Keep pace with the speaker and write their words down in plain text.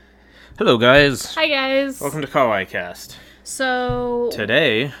Hello, guys. Hi, guys. Welcome to Kawaii Cast. So...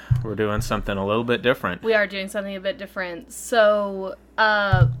 Today, we're doing something a little bit different. We are doing something a bit different. So,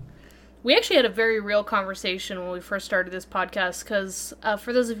 we actually had a very real conversation when we first started this podcast, because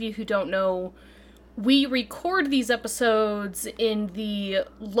for those of you who don't know, we record these episodes in the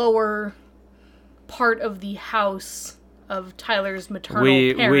lower part of the house of Tyler's maternal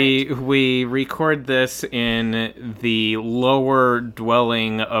parent. We record this in the lower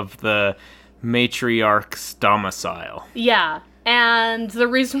dwelling of the matriarch's domicile. Yeah, and the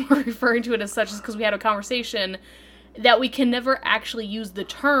reason we're referring to it as such is because we had a conversation that we can never actually use the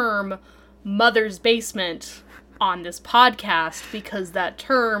term mother's basement on this podcast because that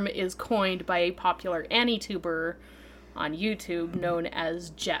term is coined by a popular Annie-tuber on YouTube known as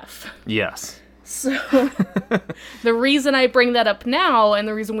Jeff. Yes. So, the reason I bring that up now, and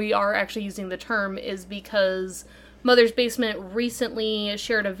the reason we are actually using the term, is because Mother's Basement recently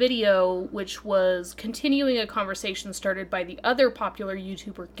shared a video which was continuing a conversation started by the other popular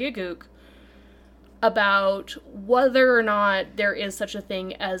YouTuber Gigook about whether or not there is such a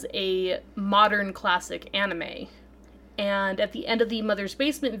thing as a modern classic anime. And at the end of the Mother's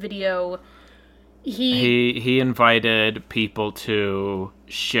Basement video, he invited people to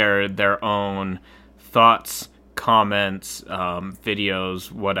share their own thoughts, comments,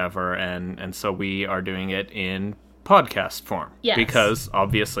 videos, whatever, and so we are doing it in podcast form. Yes. Because,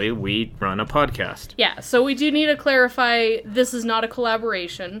 obviously, we run a podcast. Yeah, so we do need to clarify, this is not a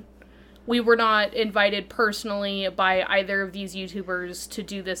collaboration. We were not invited personally by either of these YouTubers to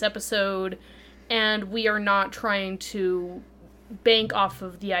do this episode, and we are not trying to bank off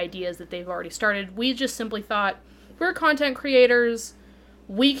of the ideas that they've already started. We just simply thought, we're content creators,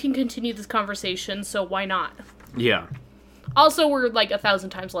 we can continue this conversation, so why not? Yeah. Also, we're like 1,000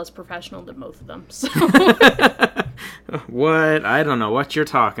 times less professional than both of them, so... What? I don't know what you're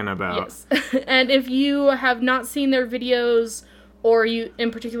talking about. Yes. And if you have not seen their videos, or you,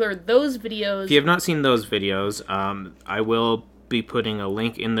 in particular, those videos... If you have not seen those videos, I will be putting a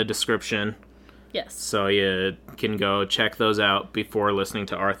link in the description. Yes. So you can go check those out before listening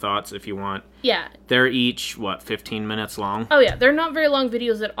to our thoughts if you want. Yeah. They're each, 15 minutes long? Oh yeah, they're not very long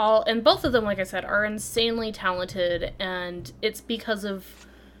videos at all, and both of them, like I said, are insanely talented, and it's because of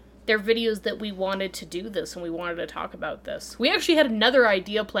their videos that we wanted to do this, and we wanted to talk about this. We actually had another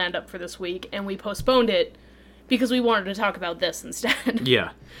idea planned up for this week, and we postponed it because we wanted to talk about this instead.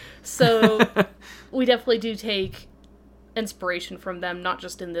 Yeah. So, we definitely do take inspiration from them, not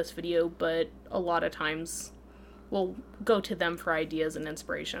just in this video, but a lot of times we'll go to them for ideas and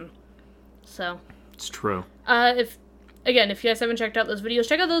inspiration. So it's true. If you guys haven't checked out those videos,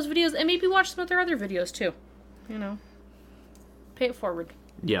 check out those videos and maybe watch some of their other videos too. You know, pay it forward.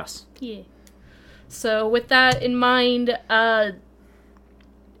 Yes. Yeah. So with that in mind,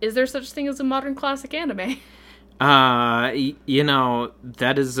 is there such thing as a modern classic anime? You know,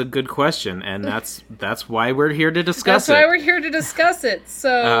 that is a good question, and that's why we're here to discuss it. That's why we're here to discuss it.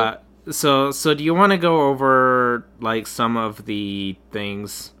 So, so do you want to go over like some of the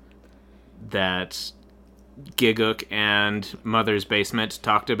things that Gigook and Mother's Basement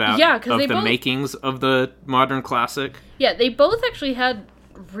talked about? Yeah, because the makings of the modern classic. Yeah, they both actually had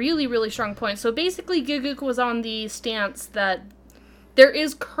really, really strong points. So basically, Gigook was on the stance that there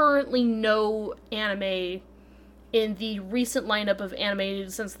is currently no anime in the recent lineup of anime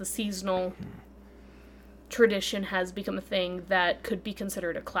since the seasonal tradition has become a thing that could be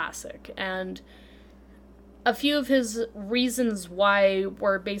considered a classic. And a few of his reasons why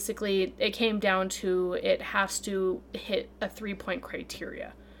were basically, it came down to it has to hit a 3-point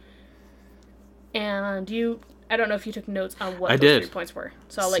criteria. And I don't know if you took notes on what those 3 points were.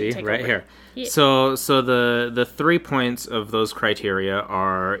 So I'll let you take right over. Here. Yeah. So the 3 points of those criteria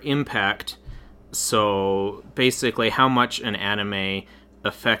are impact. So basically how much an anime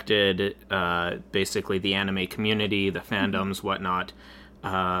affected basically the anime community, the fandoms, whatnot.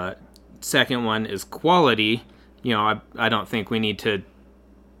 Second one is quality. You know, I don't think we need to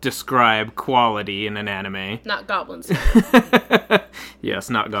describe quality in an anime. Not Goblin Slayer. Yes,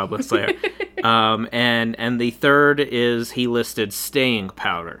 not Goblin Slayer. And the third is he listed staying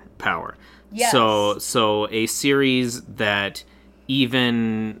power. Yes. So a series that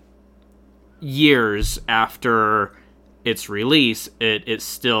even years after its release, it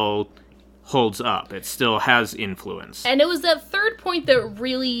still holds up. It still has influence. And it was that third point that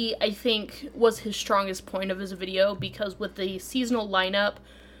really, I think, was his strongest point of his video, because with the seasonal lineup,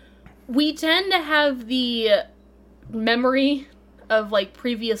 we tend to have the memory of, like,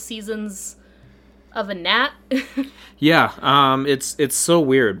 previous seasons of a gnat. Yeah, it's so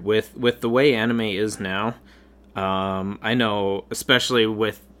weird with the way anime is now. I know, especially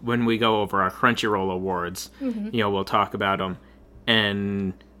with when we go over our Crunchyroll awards, we'll talk about them.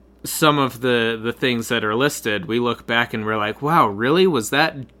 And some of the things that are listed, we look back and we're like, wow, really? Was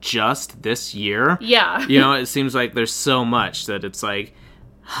that just this year? Yeah. It seems like there's so much that it's like,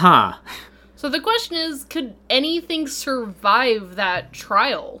 huh. So the question is, could anything survive that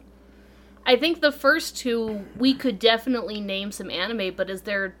trial? I think the first two, we could definitely name some anime, but is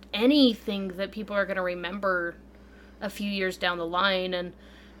there anything that people are going to remember a few years down the line? And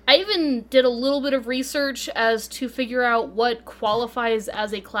I even did a little bit of research as to figure out what qualifies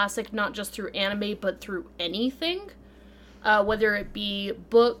as a classic, not just through anime, but through anything. Whether it be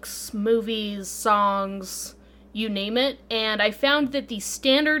books, movies, songs, you name it. And I found that the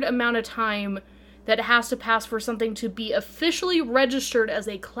standard amount of time that it has to pass for something to be officially registered as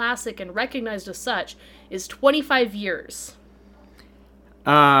a classic and recognized as such is 25 years.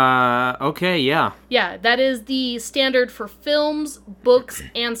 Okay, yeah. Yeah, that is the standard for films, books,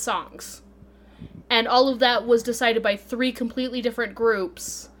 and songs. And all of that was decided by 3 completely different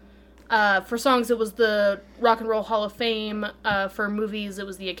groups. For songs, it was the Rock and Roll Hall of Fame. For movies, it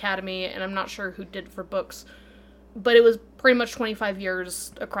was the Academy, and I'm not sure who did it for books. But it was pretty much 25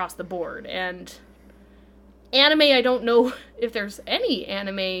 years across the board, and anime, I don't know if there's any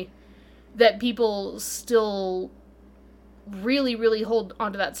anime that people still really, really hold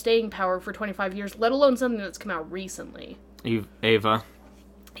onto that staying power for 25 years, let alone something that's come out recently. Ava.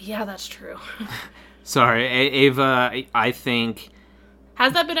 Yeah, that's true. Sorry, Ava, I think...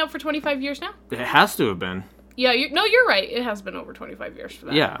 Has that been out for 25 years now? It has to have been. Yeah, you're right. It has been over 25 years for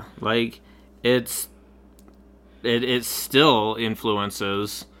that. Yeah, like, it still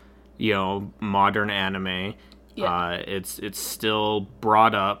influences... modern anime. Yeah. It's still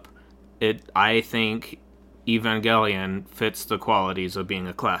brought up. I think Evangelion fits the qualities of being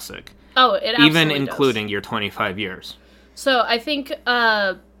a classic. Oh, it absolutely even including does. your 25 years. So I think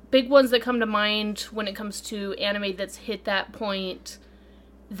big ones that come to mind when it comes to anime that's hit that point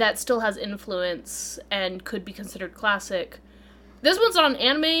that still has influence and could be considered classic. This one's on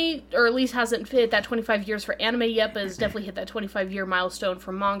anime, or at least hasn't hit that 25 years for anime yet, but has definitely hit that 25-year milestone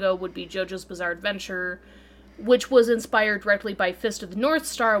for manga, would be JoJo's Bizarre Adventure, which was inspired directly by Fist of the North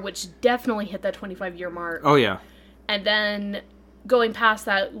Star, which definitely hit that 25-year mark. Oh, yeah. And then going past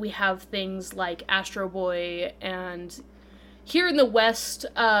that, we have things like Astro Boy, and here in the West,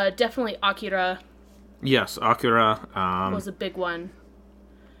 definitely Akira. Yes, Akira. Was a big one.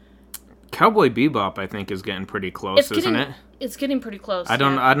 Cowboy Bebop, I think, is getting pretty close, isn't it? It's getting pretty close. I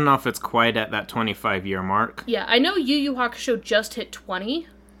don't know if it's quite at that 25-year mark. Yeah, I know Yu Yu Hakusho just hit 20,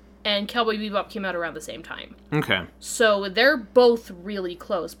 and Cowboy Bebop came out around the same time. Okay. So they're both really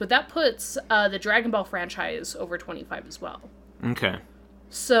close, but that puts the Dragon Ball franchise over 25 as well. Okay.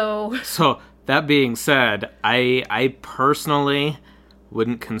 So that being said, I personally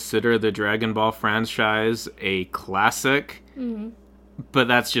wouldn't consider the Dragon Ball franchise a classic, but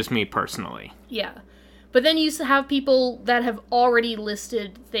that's just me personally. Yeah. But then you have people that have already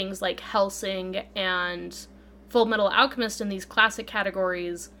listed things like Hellsing and Full Metal Alchemist in these classic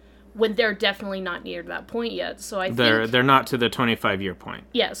categories when they're definitely not near that point yet. So I think they're not to the 25-year point.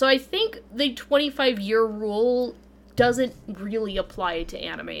 Yeah, so I think the 25-year rule doesn't really apply to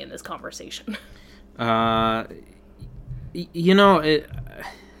anime in this conversation. I can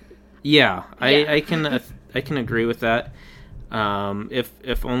agree with that.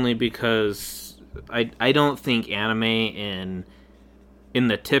 If only because I don't think anime in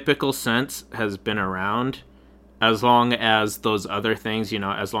the typical sense has been around as long as those other things,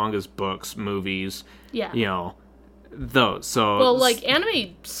 as long as books, movies, those. So well, like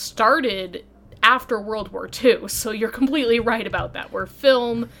anime started after World War II, so you're completely right about that. Where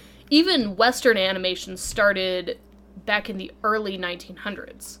film, even Western animation started back in the early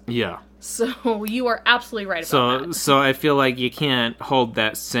 1900s. Yeah. So you are absolutely right about that. So I feel like you can't hold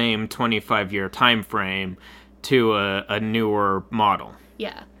that same 25-year time frame to a newer model.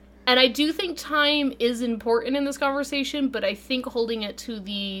 Yeah. And I do think time is important in this conversation, but I think holding it to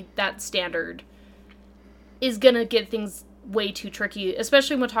that standard is going to get things way too tricky,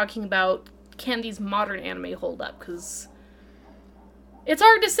 especially when we're talking about can these modern anime hold up, because it's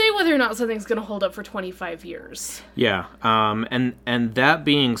hard to say whether or not something's going to hold up for 25 years. Yeah, and that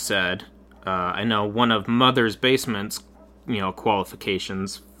being said, I know one of Mother's Basement's,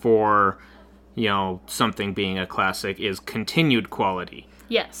 qualifications for, something being a classic is continued quality.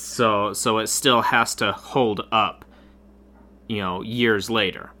 Yes. So it still has to hold up, years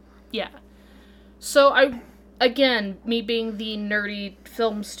later. Yeah. So again, me being the nerdy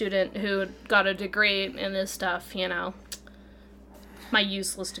film student who got a degree in this stuff, My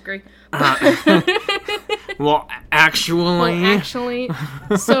useless degree. Well, actually...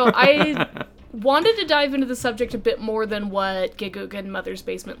 So I wanted to dive into the subject a bit more than what Gigguk and Mother's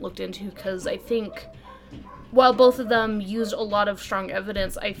Basement looked into, because I think while both of them used a lot of strong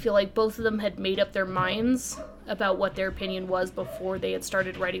evidence, I feel like both of them had made up their minds about what their opinion was before they had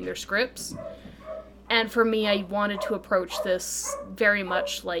started writing their scripts. And for me, I wanted to approach this very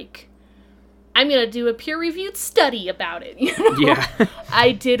much like, I'm going to do a peer-reviewed study about it, you know? Yeah.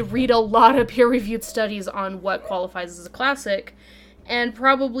 I did read a lot of peer-reviewed studies on what qualifies as a classic, and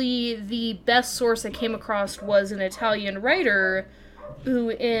probably the best source I came across was an Italian writer who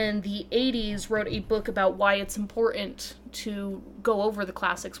in the 80s wrote a book about why it's important to go over the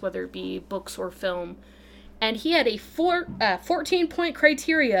classics, whether it be books or film. And he had a 14-point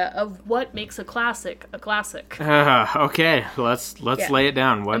criteria of what makes a classic a classic. Okay, let's lay it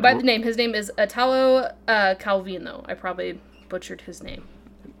down. And by the name, his name is Italo Calvino. I probably butchered his name,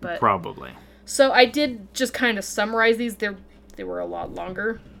 but probably. So I did just kind of summarize these. They were a lot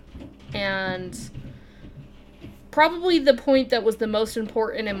longer, and probably the point that was the most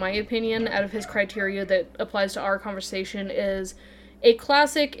important, in my opinion, out of his criteria that applies to our conversation is: a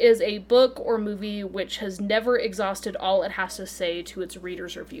classic is a book or movie which has never exhausted all it has to say to its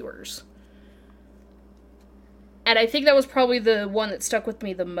readers or viewers. And I think that was probably the one that stuck with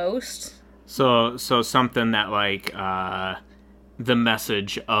me the most. So something that, like, the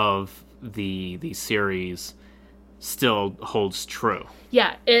message of the series still holds true.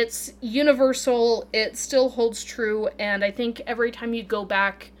 Yeah, it's universal, it still holds true, and I think every time you go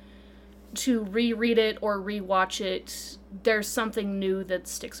back to reread it or rewatch it, there's something new that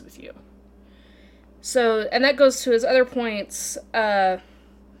sticks with you. So, and that goes to his other points.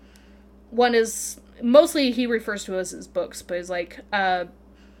 One is, mostly he refers to as his books, but he's like,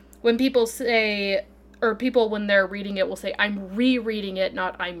 when people say, or people when they're reading it will say, I'm rereading it,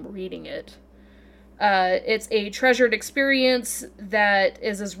 not I'm reading it. It's a treasured experience that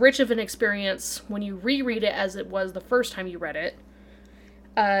is as rich of an experience when you reread it as it was the first time you read it.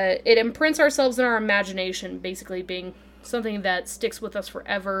 It imprints ourselves in our imagination, basically being something that sticks with us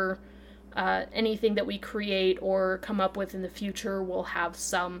forever. Anything that we create or come up with in the future will have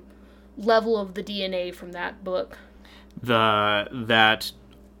some level of the DNA from that book. That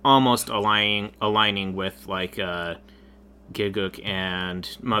almost aligning with, like, Gigguk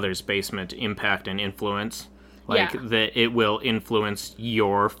and Mother's Basement impact and influence. Like, that it will influence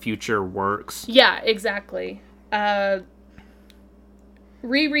your future works. Yeah, exactly.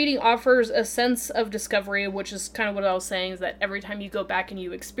 Rereading offers a sense of discovery, which is kind of what I was saying, is that every time you go back and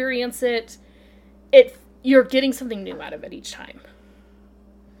you experience it, you're getting something new out of it each time.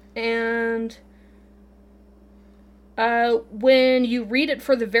 And when you read it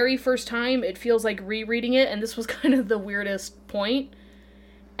for the very first time, it feels like rereading it, and this was kind of the weirdest point.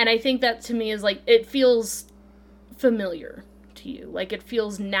 And I think that, to me, is like, it feels familiar to you. Like, it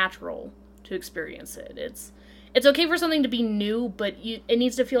feels natural to experience it. It's okay for something to be new, but it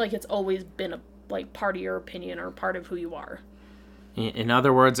needs to feel like it's always been a part of your opinion or part of who you are. In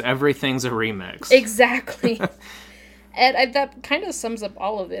other words, everything's a remix. Exactly. And that kind of sums up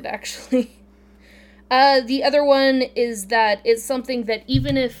all of it, actually. The other one is that it's something that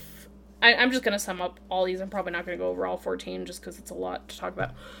even if... I'm just going to sum up all these. I'm probably not going to go over all 14 just because it's a lot to talk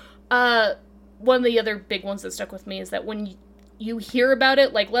about. One of the other big ones that stuck with me is that when you hear about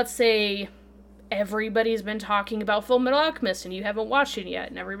it, like, let's say everybody's been talking about Full Metal Alchemist and you haven't watched it yet,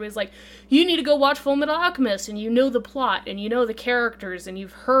 and everybody's like, you need to go watch Full Metal Alchemist, and you know the plot, and you know the characters, and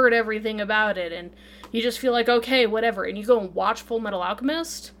you've heard everything about it, and you just feel like, okay, whatever, and you go and watch Full Metal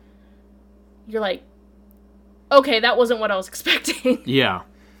Alchemist, you're like, okay, that wasn't what I was expecting. Yeah.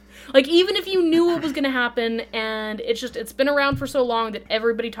 Like, even if you knew what was going to happen, and it's been around for so long that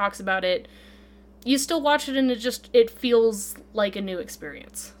everybody talks about it, you still watch it, and it feels like a new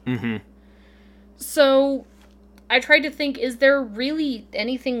experience. Mm-hmm. So, I tried to think, is there really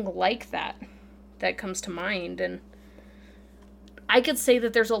anything like that comes to mind? And I could say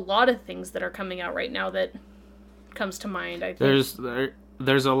that there's a lot of things that are coming out right now that comes to mind, I think.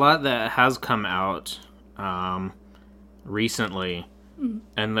 There's a lot that has come out recently,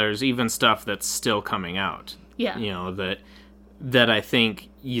 and there's even stuff that's still coming out. Yeah. You know, that I think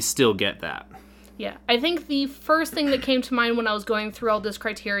you still get that. Yeah. I think the first thing that came to mind when I was going through all this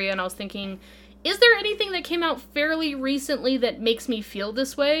criteria and I was thinking, is there anything that came out fairly recently that makes me feel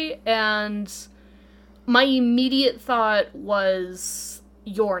this way? And my immediate thought was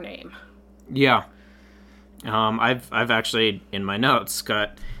Your Name. Yeah. I've actually, in my notes,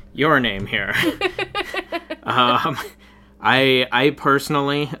 got Your Name here. I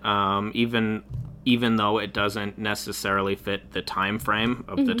personally, even even though it doesn't necessarily fit the time frame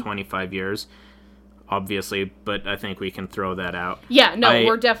of the 25 years, obviously, but I think we can throw that out. Yeah, no,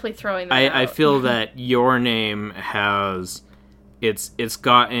 we're definitely throwing that out. I feel that Your Name has... It's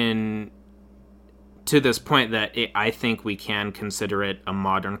gotten to this point that I think we can consider it a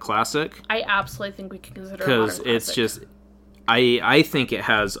modern classic. I absolutely think we can consider it a modern classic. Because it's just... I think it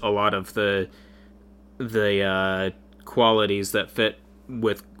has a lot of the qualities that fit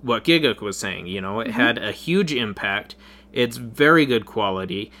with what Giguk was saying. You know, it had a huge impact. It's very good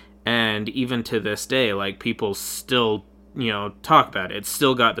quality, and even to this day, like, people still, you know, talk about it. It's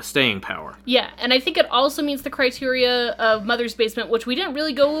still got the staying power. Yeah, and I think it also meets the criteria of Mother's Basement, which we didn't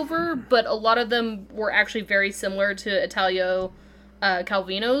really go over, but a lot of them were actually very similar to Italo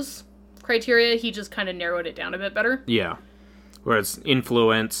Calvino's criteria. He just kind of narrowed it down a bit better. Yeah. Whereas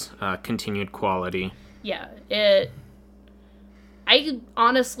influence, continued quality. Yeah,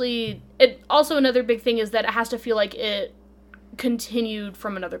 also another big thing is that it has to feel like it continued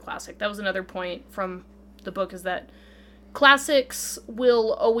from another classic. That was another point from the book, is that classics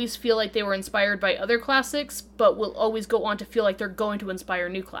will always feel like they were inspired by other classics, but will always go on to feel like they're going to inspire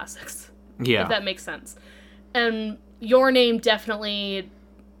new classics. Yeah. If that makes sense. And Your Name definitely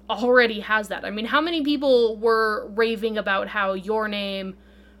already has that. I mean, how many people were raving about how Your Name,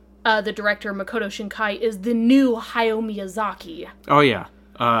 the director Makoto Shinkai, is the new Hayao Miyazaki? Oh yeah,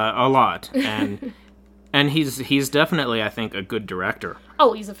 a lot, and he's definitely, I think, a good director.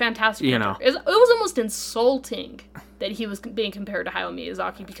 Oh, he's a fantastic director. It was almost insulting that he was being compared to Hayao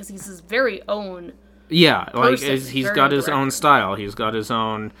Miyazaki, because he's his very own. Yeah, like he's got his own style. He's got his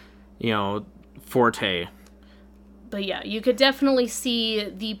own, forte. But yeah, you could definitely see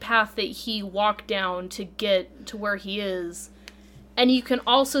the path that he walked down to get to where he is. And you can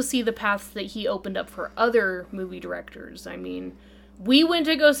also see the paths that he opened up for other movie directors. I mean, we went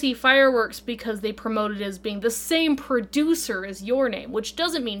to go see Fireworks because they promoted it as being the same producer as Your Name, which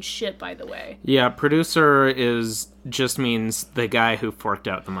doesn't mean shit, by the way. Yeah, producer just means the guy who forked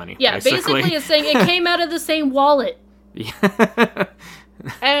out the money. Yeah, basically it's saying it came out of the same wallet. Yeah.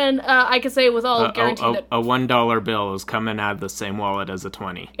 And I can say with all guarantee that a $1 bill is coming out of the same wallet as a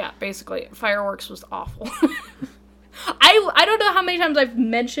 20. Yeah, basically, Fireworks was awful. I don't know how many times I've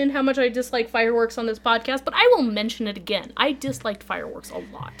mentioned how much I dislike Fireworks on this podcast, but I will mention it again. I disliked Fireworks a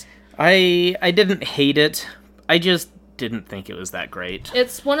lot. I didn't hate it. I just didn't think it was that great.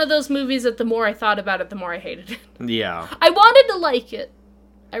 It's one of those movies that the more I thought about it, the more I hated it. Yeah. I wanted to like it.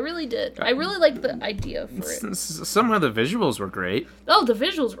 I really did. I really liked the idea for it. Some of the visuals were great. Oh, the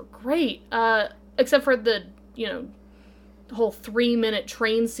visuals were great. Except for the, whole 3-minute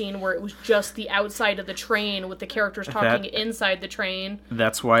train scene where it was just the outside of the train with the characters talking inside the train.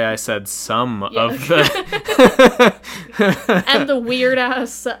 That's why I said some of the... And the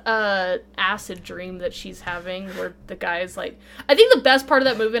weird-ass acid dream that she's having, where the guy's like... I think the best part of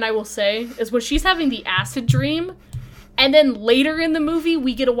that movie, and I will say, is when she's having the acid dream... And then later in the movie,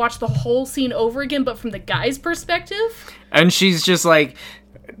 we get to watch the whole scene over again, but from the guy's perspective. And she's just, like,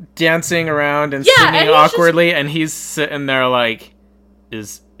 dancing around and singing awkwardly, and he's sitting there like,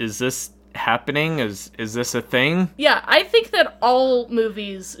 is this happening? Is this a thing? Yeah, I think that all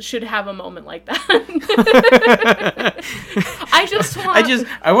movies should have a moment like that.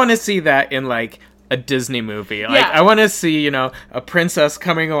 I want to see that in, like, a Disney movie. Like, I want to see, a princess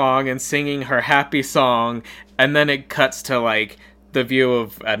coming along and singing her happy song, and then it cuts to, like, the view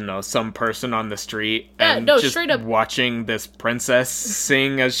of, I don't know, some person on the street and just watching this princess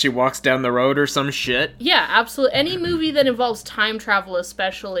sing as she walks down the road or some shit. Yeah, absolutely. Any movie that involves time travel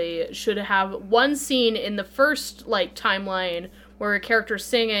especially should have one scene in the first, like, timeline where a character's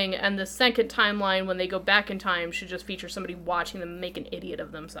singing, and the second timeline, when they go back in time, should just feature somebody watching them make an idiot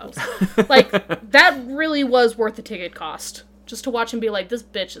of themselves. Like, that really was worth the ticket cost. Just to watch and be like, this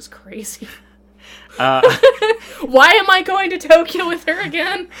bitch is crazy. Why am I going to Tokyo with her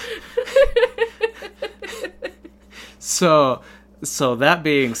again? So that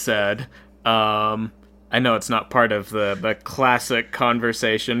being said, I know it's not part of the classic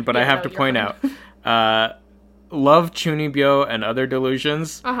conversation, but I have to point out, Love, Chunibyo, and Other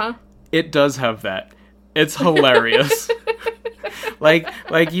Delusions. It does have that. It's hilarious. like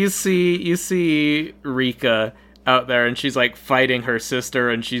you see Rika out there, and she's, like, fighting her sister,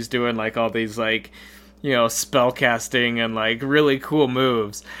 and she's doing, like, all these, like, spell casting and, like, really cool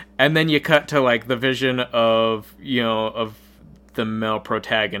moves. And then you cut to, like, the vision of the male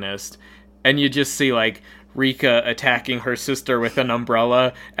protagonist, and you just see, like, Rika attacking her sister with an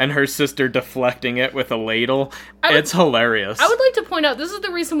umbrella, and her sister deflecting it with a ladle. It's hilarious. I would like to point out, this is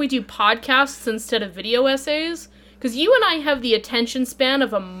the reason we do podcasts instead of video essays, Because you and I have the attention span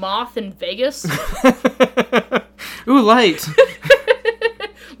of a moth in Vegas. Ooh, light!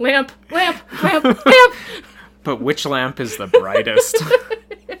 Lamp, lamp, lamp, lamp! But which lamp is the brightest?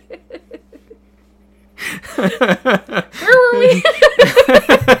 Where were we?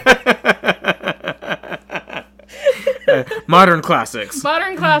 Modern classics.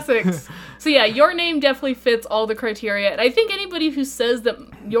 Modern classics. So yeah, Your Name definitely fits all the criteria. And I think anybody who says that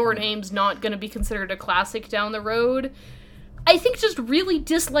Your Name's not going to be considered a classic down the road, I think just really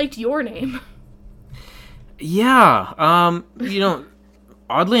disliked Your Name. Yeah.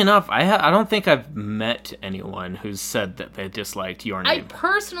 Oddly enough, I don't think I've met anyone who's said that they disliked Your Name. I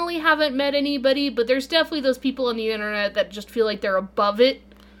personally haven't met anybody, but there's definitely those people on the internet that just feel like they're above it.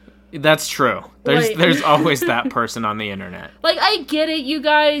 That's true. There's always that person on the internet. Like, I get it, you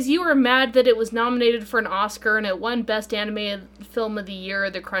guys. You were mad that it was nominated for an Oscar and it won Best Animated Film of the Year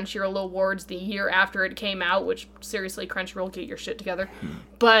at the Crunchyroll Awards the year after it came out, which, seriously, Crunchyroll, get your shit together.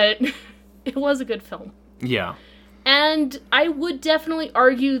 But it was a good film. Yeah. And I would definitely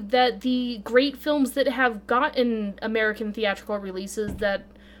argue that the great films that have gotten American theatrical releases that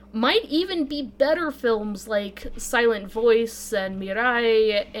might even be better films like Silent Voice and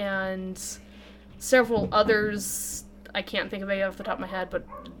Mirai and several others. I can't think of any off the top of my head, but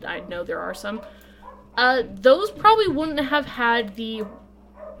I know there are some. Those probably wouldn't have had the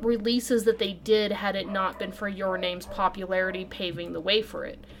releases that they did had it not been for Your Name's popularity paving the way for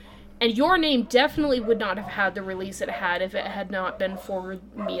it. And Your Name definitely would not have had the release it had if it had not been for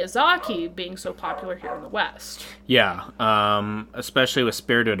Miyazaki being so popular here in the West. Yeah, especially with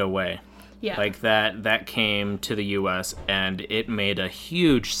Spirited Away. Yeah. Like that came to the US and it made a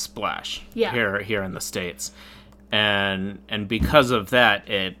huge splash here in the States. And because of that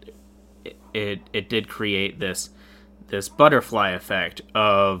it did create this butterfly effect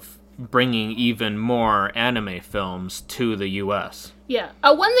of bringing even more anime films to the US. Yeah.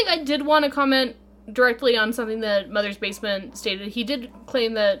 One thing I did want to comment directly on something that Mother's Basement stated. He did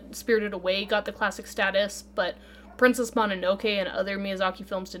claim that Spirited Away got the classic status, but Princess Mononoke and other Miyazaki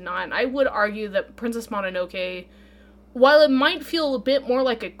films did not. And I would argue that Princess Mononoke, while it might feel a bit more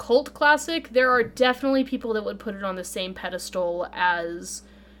like a cult classic, there are definitely people that would put it on the same pedestal as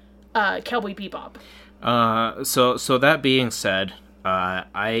Cowboy Bebop. So that being said,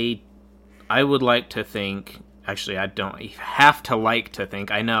 I would like to think, actually I don't have to like to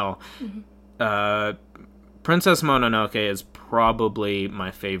think, I know, Princess Mononoke is probably my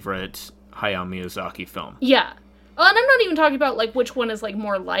favorite Hayao Miyazaki film. Yeah. And I'm not even talking about, like, which one is, like,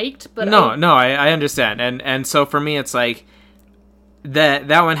 more liked, but... I understand. And so for me, it's like,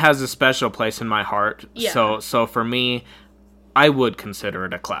 that one has a special place in my heart. Yeah. So for me, I would consider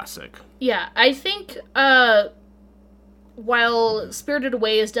it a classic. Yeah, I think, while Spirited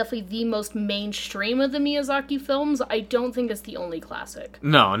Away is definitely the most mainstream of the Miyazaki films, I don't think it's the only classic.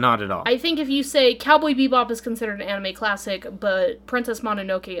 No, not at all. I think if you say Cowboy Bebop is considered an anime classic, but Princess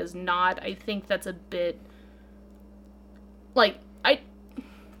Mononoke is not, I think that's a bit... Like,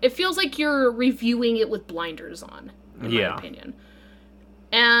 it feels like you're reviewing it with blinders on, in my opinion.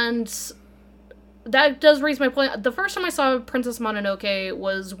 And that does raise my point. The first time I saw Princess Mononoke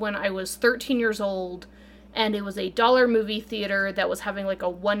was when I was 13 years old, and it was a dollar movie theater that was having, like, a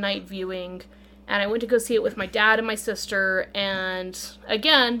one-night viewing, and I went to go see it with my dad and my sister, and,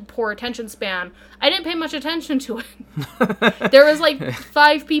 again, poor attention span, I didn't pay much attention to it. There was, like,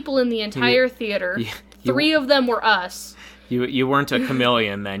 5 people in the entire theater. 3 of them were us. You weren't a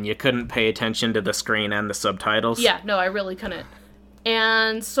chameleon then. You couldn't pay attention to the screen and the subtitles. Yeah, no, I really couldn't.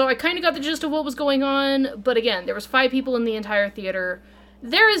 And so I kind of got the gist of what was going on, but again, there was 5 people in the entire theater.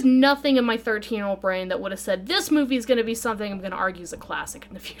 There is nothing in my 13-year-old brain that would have said, this movie is going to be something I'm going to argue is a classic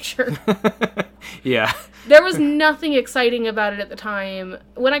in the future. Yeah. There was nothing exciting about it at the time.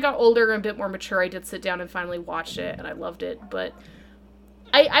 When I got older and a bit more mature, I did sit down and finally watched it, and I loved it, but...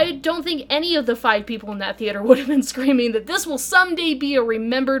 I don't think any of the 5 people in that theater would have been screaming that this will someday be a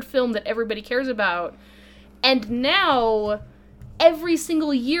remembered film that everybody cares about. And now, every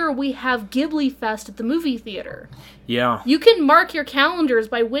single year we have Ghibli Fest at the movie theater. Yeah. You can mark your calendars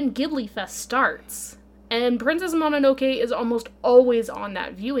by when Ghibli Fest starts. And Princess Mononoke is almost always on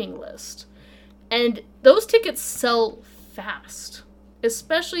that viewing list. And those tickets sell fast.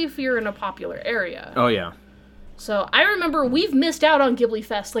 Especially if you're in a popular area. Oh, yeah. So I remember we've missed out on Ghibli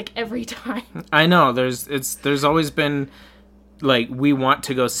Fest like every time. I know there's always been like we want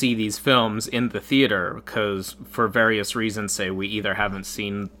to go see these films in the theater because for various reasons say we either haven't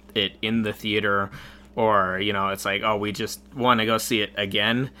seen it in the theater or it's like we just want to go see it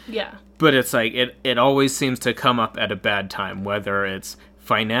again. Yeah. But it's like it always seems to come up at a bad time, whether it's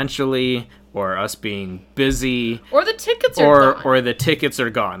financially or us being busy, or the tickets are gone. Or the tickets are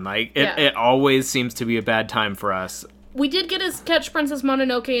gone. Like, it always seems to be a bad time for us. We did get to catch Princess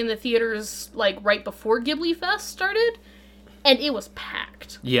Mononoke in the theaters, like, right before Ghibli Fest started, and it was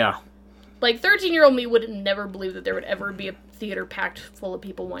packed. Yeah. Like, 13-year-old me would never believe that there would ever be a theater packed full of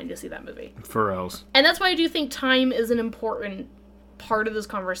people wanting to see that movie. For reals. And that's why I do think time is an important part of this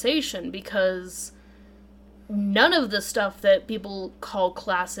conversation, because none of the stuff that people call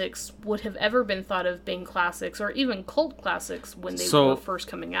classics would have ever been thought of being classics, or even cult classics, when they were first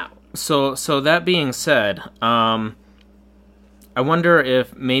coming out. So that being said, I wonder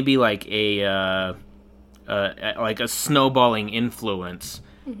if maybe like a snowballing influence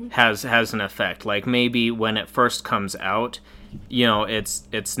has an effect. Like, maybe when it first comes out, you know,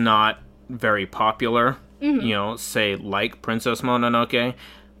 it's not very popular, you know, say like Princess Mononoke,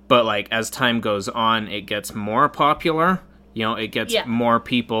 but like as time goes on, it gets more popular. You know, it gets more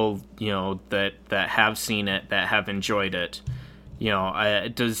people, you know, that have seen it, that have enjoyed it. You know,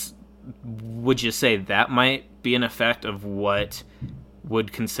 would you say that might be an effect of what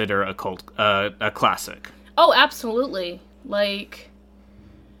would consider a classic? Oh, absolutely. Like,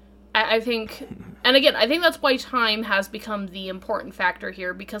 I think, and again, I think that's why time has become the important factor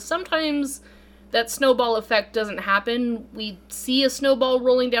here, because sometimes that snowball effect doesn't happen. We see a snowball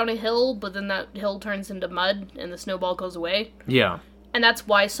rolling down a hill, but then that hill turns into mud and the snowball goes away. Yeah. And that's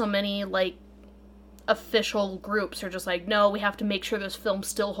why so many, like, official groups are just like, no, we have to make sure this film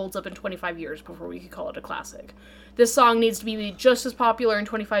still holds up in 25 years before we could call it a classic. This song needs to be just as popular in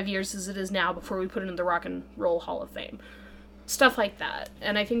 25 years as it is now before we put it in the Rock and Roll Hall of Fame. Stuff like that.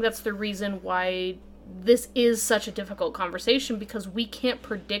 And I think that's the reason why this is such a difficult conversation, because we can't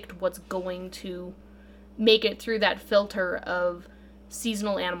predict what's going to make it through that filter of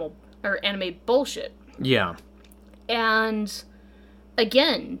seasonal anime bullshit. Yeah. And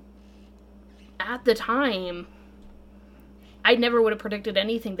again, at the time, I never would have predicted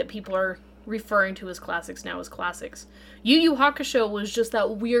anything that people are referring to as classics now as classics. Yu Yu Hakusho was just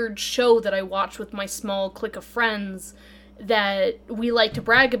that weird show that I watched with my small clique of friends that we like to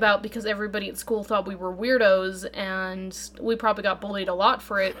brag about because everybody at school thought we were weirdos, and we probably got bullied a lot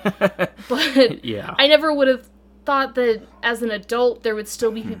for it. But yeah. I never would have thought that as an adult there would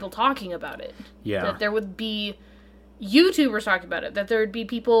still be people talking about it. Yeah. That there would be YouTubers talking about it. That there would be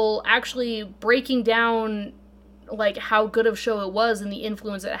people actually breaking down, like, how good of a show it was and the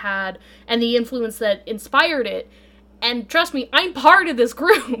influence it had and the influence that inspired it. And trust me, I'm part of this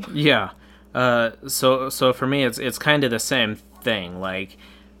group. Yeah. So for me, it's kind of the same thing. Like,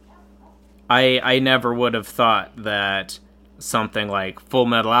 I never would have thought that something like Full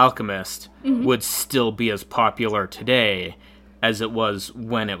Metal Alchemist would still be as popular today as it was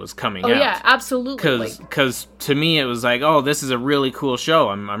when it was coming out. Oh yeah, absolutely. Because to me it was like, oh, this is a really cool show.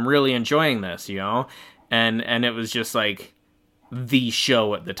 I'm really enjoying this, you know? And it was just like the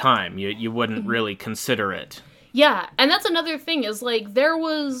show at the time. You wouldn't really consider it. Yeah, and that's another thing, is, like, there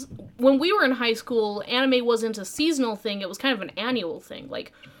was, when we were in high school, anime wasn't a seasonal thing, it was kind of an annual thing.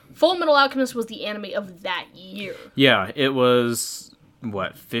 Like, Full Metal Alchemist was the anime of that year. Yeah, it was,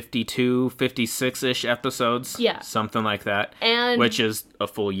 52, 56-ish episodes? Yeah. Something like that. And which is a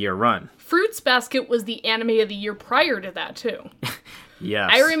full year run. Fruits Basket was the anime of the year prior to that, too. Yes.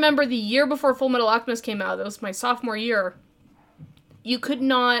 I remember the year before Full Metal Alchemist came out, that was my sophomore year, you could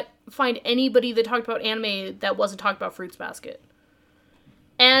not find anybody that talked about anime that wasn't talking about Fruits Basket.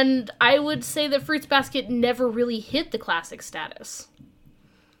 And I would say that Fruits Basket never really hit the classic status.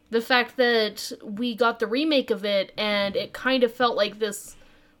 The fact that we got the remake of it, and it kind of felt like this,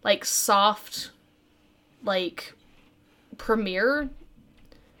 like, soft, like, premiere.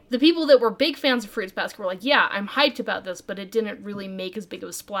 The people that were big fans of Fruits Basket were like, yeah, I'm hyped about this, but it didn't really make as big of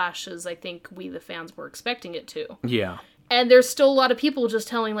a splash as I think we, the fans, were expecting it to. Yeah. And there's still a lot of people just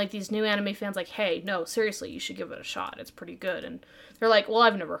telling, like, these new anime fans, like, hey, no, seriously, you should give it a shot. It's pretty good. And they're like, well,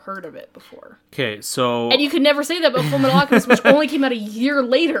 I've never heard of it before. Okay, so... And you could never say that about Full Metal Alchemist, which only came out a year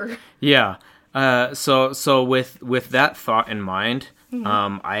later. Yeah. So with that thought in mind,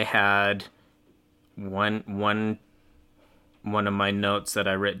 I had one of my notes that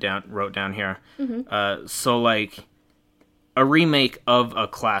I wrote down here. So, like, a remake of a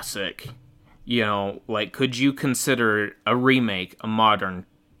classic... You know, like, could you consider a remake a modern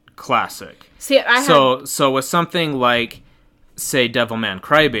classic? See, So with something like, say, Devilman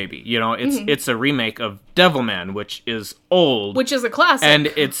Crybaby, you know, it's a remake of Devilman, which is old. Which is a classic.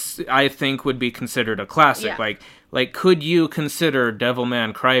 And I think, would be considered a classic. Yeah. Like, could you consider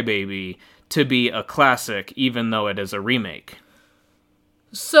Devilman Crybaby to be a classic, even though it is a remake?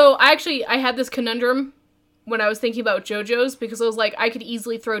 So, I had this conundrum when I was thinking about JoJo's, because I was like, I could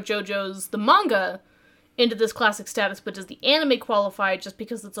easily throw JoJo's, the manga, into this classic status, but does the anime qualify just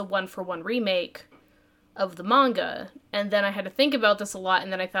because it's a one-for-one remake of the manga? And then I had to think about this a lot,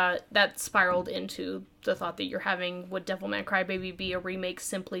 and then I thought that spiraled into the thought that you're having, would Devilman Crybaby be a remake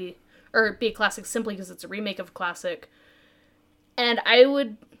simply, or be a classic simply because it's a remake of a classic? And I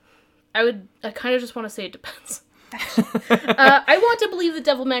kind of just want to say it depends. I want to believe that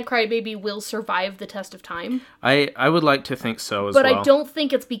Devilman Crybaby will survive the test of time. I would like to think so as well. But I don't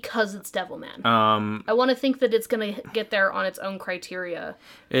think it's because it's Devilman. I want to think that it's going to get there on its own criteria.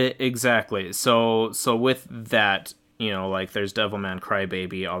 Exactly. So with that, like there's Devilman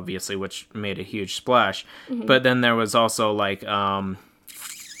Crybaby, obviously, which made a huge splash. Mm-hmm. But then there was also like,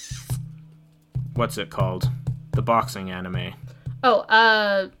 what's it called? The boxing anime.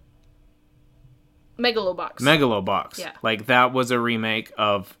 Oh, Megalobox. Yeah. Like, that was a remake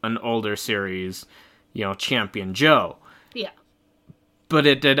of an older series, Champion Joe. Yeah. But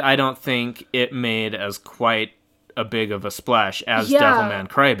I don't think it made as quite a big of a splash as Devilman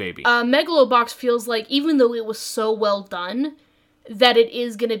Crybaby. Megalobox feels like, even though it was so well done, that it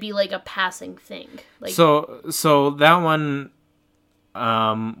is going to be like a passing thing. Like, so that one,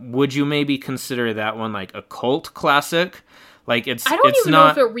 would you maybe consider that one like a cult classic? Like, I don't even know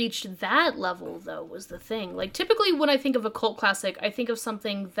if it reached that level, though, was the thing. Like, typically when I think of a cult classic, I think of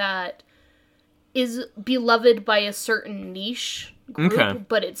something that is beloved by a certain niche group,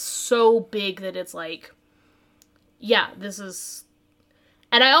 but it's so big that it's like, yeah, this is...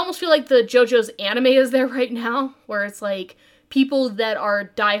 And I almost feel like the JoJo's anime is there right now, where it's like, people that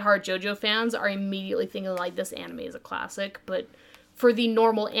are diehard JoJo fans are immediately thinking, like, this anime is a classic, but for the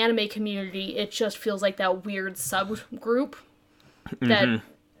normal anime community, it just feels like that weird subgroup that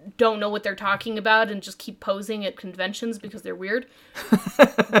don't know what they're talking about and just keep posing at conventions because they're weird.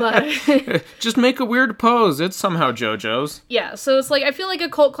 But just make a weird pose. It's somehow JoJo's. Yeah, so it's like, I feel like a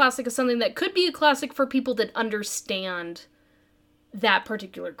cult classic is something that could be a classic for people that understand that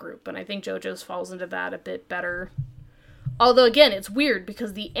particular group. And I think JoJo's falls into that a bit better. Although, again, it's weird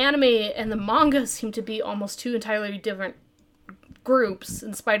because the anime and the manga seem to be almost two entirely different groups,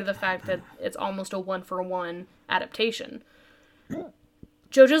 in spite of the fact that it's almost a one-for-one adaptation.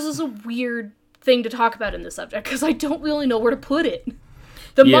 JoJo's is a weird thing to talk about in this subject, because I don't really know where to put it.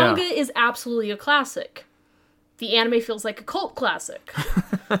 The manga is absolutely a classic. The anime feels like a cult classic.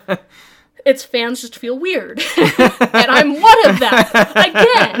 Its fans just feel weird. And I'm one of them.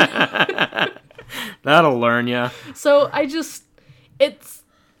 Again. That'll learn ya. So it's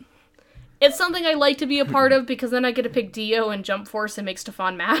something I like to be a part of, because then I get to pick Dio and Jump Force and make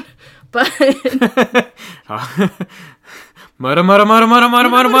Stefan mad. But... Mara.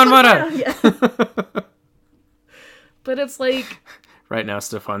 Yeah. But it's like... Right now,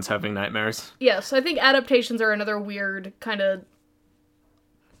 Stefan's having nightmares. Yeah, so I think adaptations are another weird kind of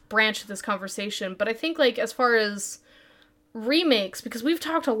branch of this conversation. But I think, like, as far as remakes, because we've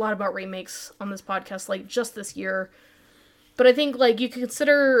talked a lot about remakes on this podcast, like, just this year. But I think, like, you could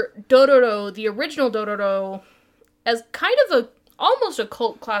consider Dororo, the original Dororo, as kind of almost a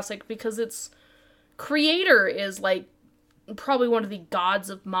cult classic, because its creator is, like, probably one of the gods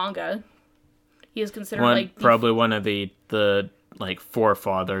of manga. He is considered, probably one of the like,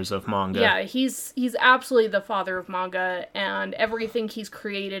 forefathers of manga. Yeah, he's absolutely the father of manga, and everything he's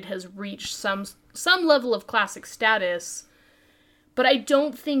created has reached some level of classic status. But I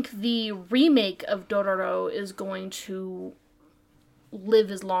don't think the remake of Dororo is going to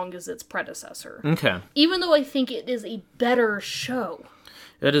live as long as its predecessor. Okay. Even though I think it is a better show.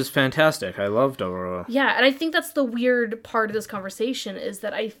 It is fantastic. I love Dororo. Yeah, and I think that's the weird part of this conversation, is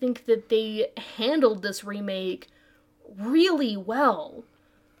that I think that they handled this remake really well,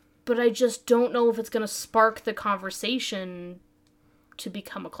 but I just don't know if it's going to spark the conversation to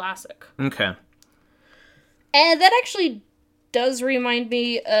become a classic. Okay. And that actually does remind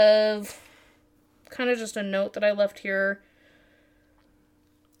me of kind of just a note that I left here.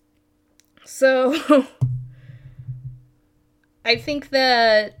 So... I think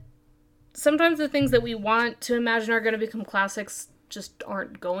that sometimes the things that we want to imagine are going to become classics just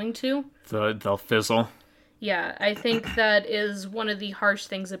aren't going to. They'll fizzle. Yeah, I think that is one of the harsh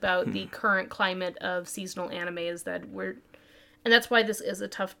things about the current climate of seasonal anime, is that and that's why this is a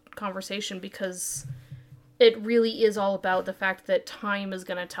tough conversation, because it really is all about the fact that time is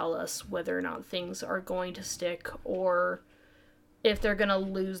going to tell us whether or not things are going to stick, or if they're going to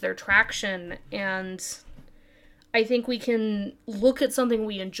lose their traction. And I think we can look at something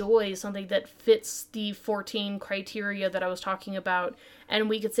we enjoy, something that fits the 14 criteria that I was talking about, and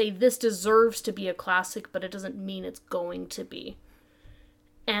we could say this deserves to be a classic, but it doesn't mean it's going to be.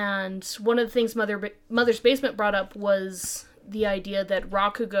 And one of the things Mother's Basement brought up was the idea that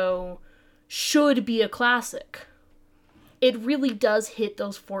Rakugo should be a classic. It really does hit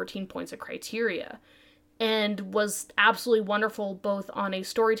those 14 points of criteria, and was absolutely wonderful both on a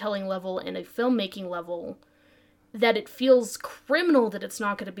storytelling level and a filmmaking level. That it feels criminal that it's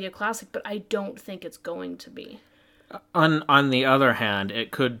not going to be a classic, but I don't think it's going to be. On the other hand,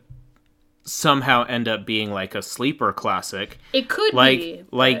 it could somehow end up being like a sleeper classic. It could be.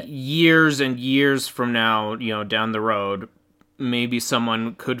 Like years and years from now, down the road, maybe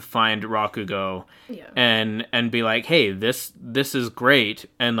someone could find Rakugo and be like, hey, this is great,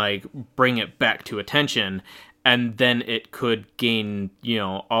 and like bring it back to attention, and then it could gain,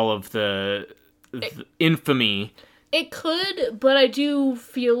 all of the infamy. It could, but I do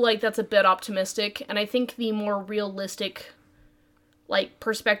feel like that's a bit optimistic, and I think the more realistic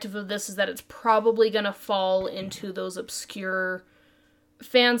perspective of this is that it's probably going to fall into those obscure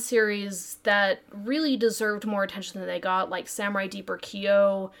fan series that really deserved more attention than they got, like Samurai Deeper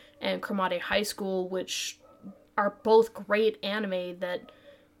Kyo and Kromade High School, which are both great anime that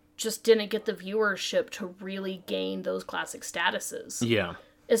just didn't get the viewership to really gain those classic statuses. Yeah.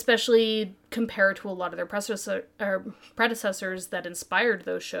 Especially compared to a lot of their predecessors that inspired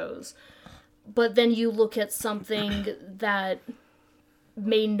those shows. But then you look at something that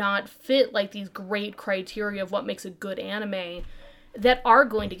may not fit these great criteria of what makes a good anime that are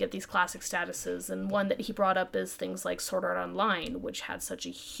going to get these classic statuses. And one that he brought up is things like Sword Art Online, which had such a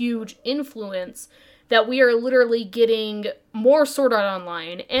huge influence that we are literally getting more Sword Art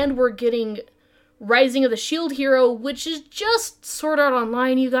Online, and we're getting Rising of the Shield Hero, which is just Sword Art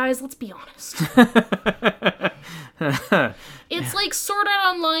Online, you guys. Let's be honest. It's like Sword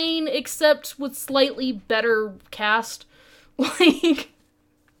Art Online, except with slightly better cast.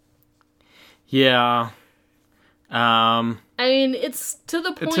 Yeah. I mean, it's to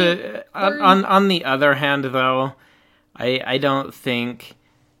the point. On the other hand, though, I don't think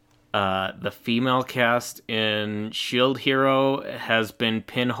the female cast in Shield Hero has been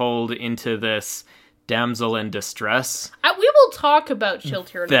pinholed into this damsel in distress. We will talk about Shield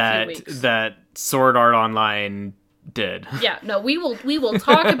Hero in a few weeks. That Sword Art Online did. Yeah, no, we will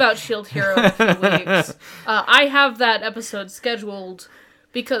talk about Shield Hero in a few weeks. I have that episode scheduled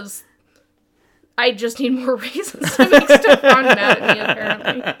because I just need more reasons to make Stefan mad at me,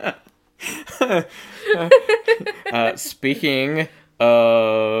 apparently. Speaking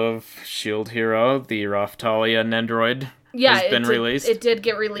of Shield Hero, the Raftalia Nendoroid has been released. It did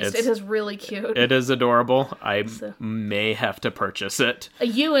get released. It is really cute. It is adorable. I may have to purchase it.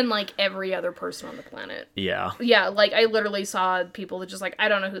 You and every other person on the planet. Yeah. Yeah, I literally saw people that just I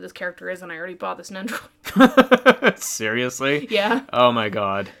don't know who this character is, and I already bought this Nendoroid. Seriously? Yeah. Oh my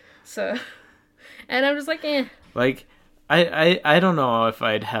god. So, and I'm just eh. I don't know if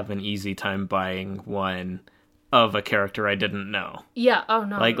I'd have an easy time buying one of a character I didn't know. Yeah, oh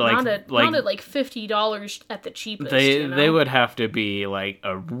no, not at $50 at the cheapest. They would have to be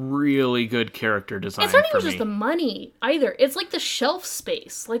a really good character design. It's not even just the money either. It's the shelf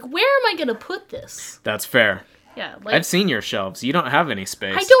space. Where am I gonna put this? That's fair. Yeah, I've seen your shelves. You don't have any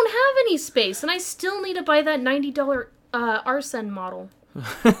space. I don't have any space, and I still need to buy that $90 Arsene model.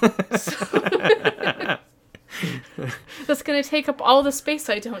 That's gonna take up all the space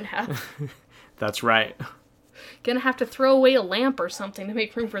I don't have. That's right. Gonna have to throw away a lamp or something to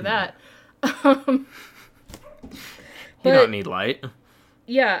make room for that. You don't need light.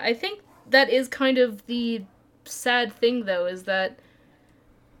 Yeah, I think that is kind of the sad thing, though, is that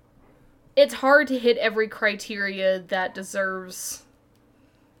it's hard to hit every criteria that deserves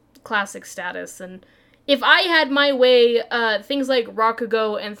classic status. And if I had my way, things like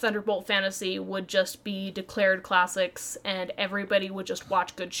Rakugo and Thunderbolt Fantasy would just be declared classics, and everybody would just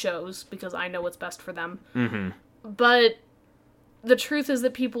watch good shows because I know what's best for them. Mm-hmm. But the truth is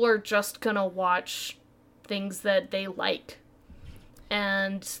that people are just gonna watch things that they like.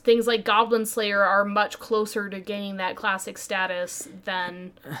 And things like Goblin Slayer are much closer to gaining that classic status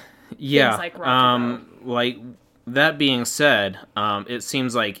than things like Rakugo. That being said, it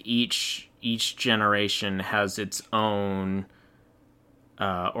seems like each generation has its own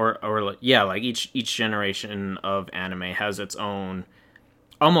each generation of anime has its own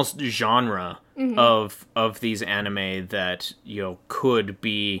almost genre of these anime that could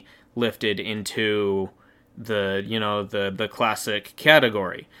be lifted into the classic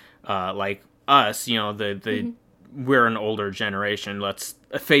category. Like us, we're an older generation, let's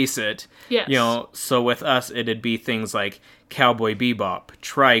face it. Yes. So with us it'd be things like Cowboy Bebop,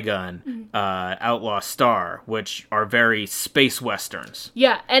 Trigun, Outlaw Star, which are very space westerns.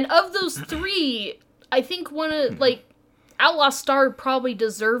 Yeah, and of those three, I think one of Outlaw Star probably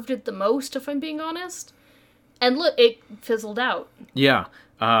deserved it the most, if I'm being honest. And look, it fizzled out. Yeah,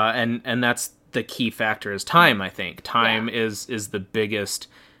 and that's the key factor is time, I think. Time is the biggest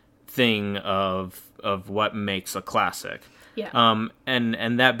thing of what makes a classic. Yeah.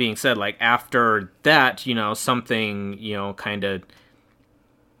 And that being said, like, after that, you know, something, you know, kind of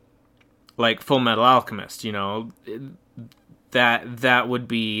like Full Metal Alchemist, you know, that would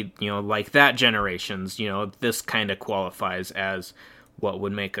be, you know, like that generation's, you know, this kind of qualifies as what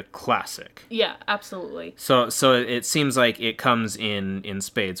would make a classic. Yeah, absolutely. So it seems like it comes in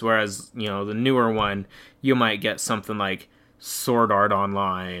spades, whereas, you know, the newer one, you might get something like Sword Art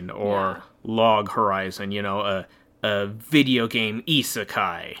Online or Log Horizon, you know, a video game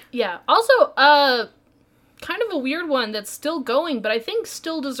isekai. Yeah. Also, kind of a weird one that's still going, but I think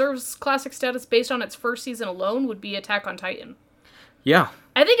still deserves classic status based on its first season alone would be Attack on Titan. Yeah.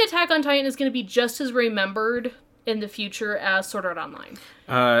 I think Attack on Titan is going to be just as remembered in the future as Sword Art Online.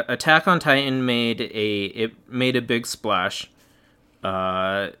 Attack on Titan made a big splash.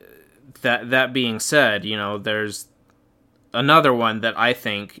 That being said, you know, there's another one that I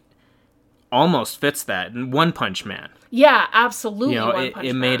think almost fits that, One Punch Man. Yeah, absolutely. You know,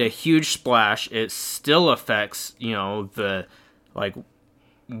 it made a huge splash. It still affects, you know, the, like,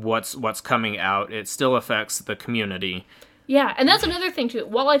 what's coming out. It still affects the community. Yeah, and that's another thing, too.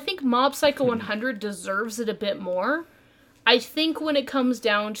 While I think Mob Psycho 100 deserves it a bit more, I think when it comes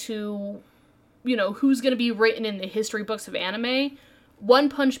down to, you know, who's going to be written in the history books of anime, One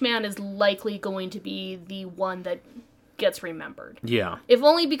Punch Man is likely going to be the one that gets remembered. Yeah. If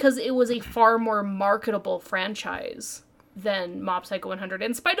only because it was a far more marketable franchise than Mob Psycho 100,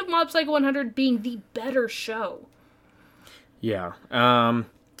 in spite of Mob Psycho 100 being the better show. Yeah.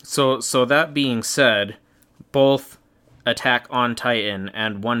 So that being said, both Attack on Titan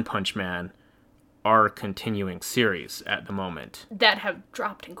and One Punch Man are continuing series at the moment. That have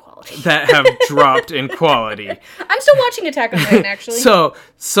dropped in quality. I'm still watching Attack on Titan, actually.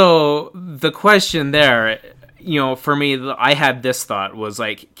 So the question there, you know, for me, I had this thought was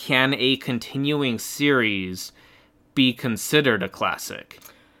like, can a continuing series be considered a classic?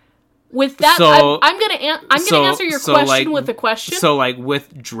 With that, So, I'm gonna answer your question like, with a question. So, like,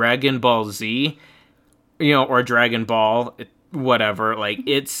 with Dragon Ball Z, you know, or Dragon Ball, whatever, like,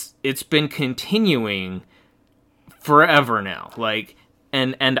 it's been continuing forever now. Like,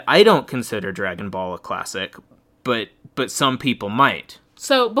 and I don't consider Dragon Ball a classic, but some people might.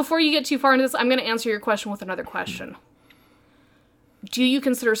 So, before you get too far into this, I'm gonna answer your question with another question. Do you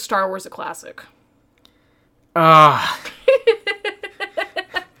consider Star Wars a classic?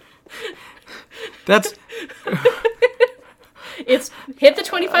 That's... It's hit the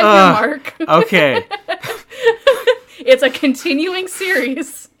 25-year mark. Okay. It's a continuing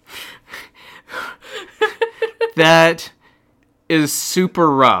series. That is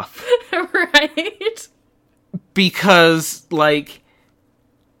super rough. Right? Because, like,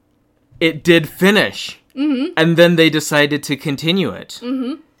 it did finish. Mm-hmm. And then they decided to continue it.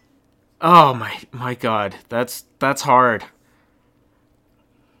 Mm-hmm. Oh, my God. That's hard.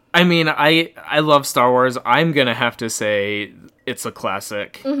 I mean, I love Star Wars. I'm gonna have to say it's a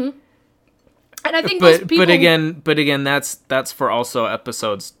classic. Mm-hmm. And I think most people... But again, that's for also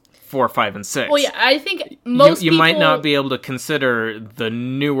episodes 4, 5, and 6. Well, yeah, I think most you people... might not be able to consider the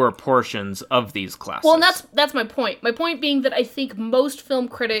newer portions of these classics. Well, and that's my point. My point being that I think most film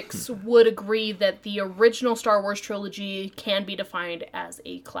critics would agree that the original Star Wars trilogy can be defined as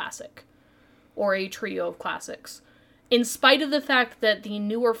a classic. Or a trio of classics. In spite of the fact that the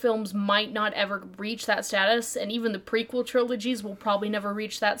newer films might not ever reach that status, and even the prequel trilogies will probably never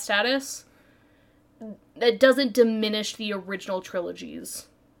reach that status, that doesn't diminish the original trilogy's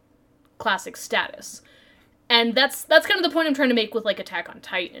classic status. And that's kind of the point I'm trying to make with, like, Attack on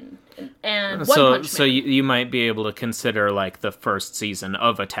Titan and One Punch Man. So you might be able to consider, like, the first season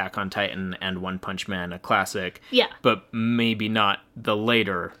of Attack on Titan and One Punch Man a classic. Yeah. But maybe not the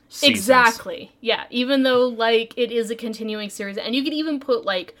later seasons. Exactly. Yeah. Even though, like, it is a continuing series. And you could even put,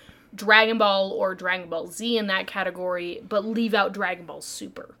 like, Dragon Ball or Dragon Ball Z in that category, but leave out Dragon Ball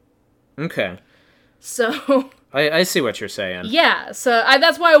Super. Okay. So... I see what you're saying. Yeah, so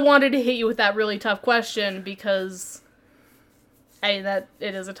that's why I wanted to hit you with that really tough question, because it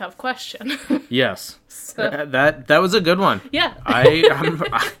is a tough question. Yes. So. That was a good one. Yeah. I'm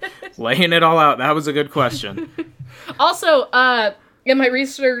laying it all out. That was a good question. Also, in my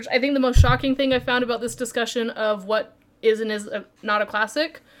research, I think the most shocking thing I found about this discussion of what is and is not a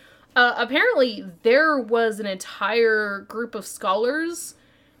classic, apparently there was an entire group of scholars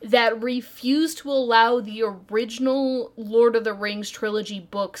that refused to allow the original Lord of the Rings trilogy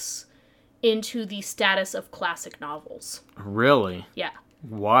books into the status of classic novels. Really? Yeah.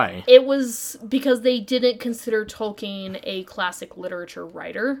 Why? It was because they didn't consider Tolkien a classic literature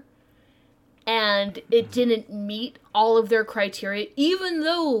writer. And it didn't meet all of their criteria, even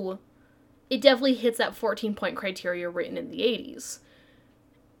though it definitely hits that 14-point criteria written in the 80s.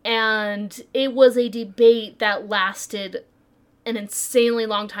 And it was a debate that lasted an insanely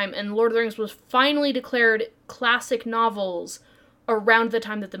long time, and Lord of the Rings was finally declared classic novels around the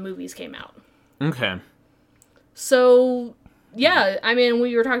time that the movies came out. Okay. So, yeah, I mean, when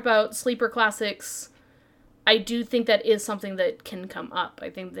you were talking about sleeper classics, I do think that is something that can come up. I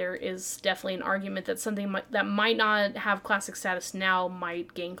think there is definitely an argument that something that might not have classic status now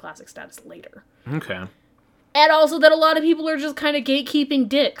might gain classic status later. Okay. And also that a lot of people are just kind of gatekeeping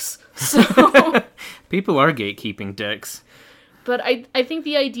dicks. So, people are gatekeeping dicks. But I think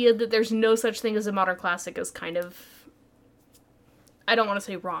the idea that there's no such thing as a modern classic is kind of, I don't want to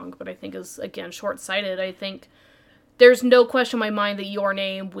say wrong, but I think is, again, short-sighted. I think there's no question in my mind that Your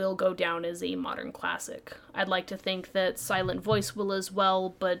Name will go down as a modern classic. I'd like to think that Silent Voice will as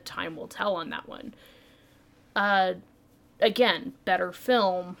well, but time will tell on that one. Again, better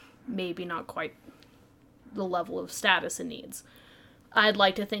film, maybe not quite the level of status it needs. I'd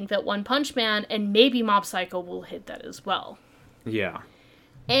like to think that One Punch Man and maybe Mob Psycho will hit that as well. Yeah.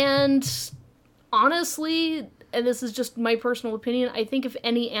 And honestly, and this is just my personal opinion, I think if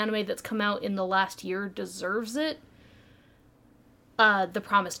any anime that's come out in the last year deserves it, The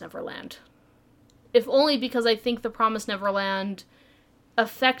Promised Neverland. If only because I think The Promised Neverland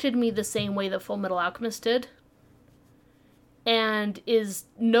affected me the same way that Full Metal Alchemist did, and is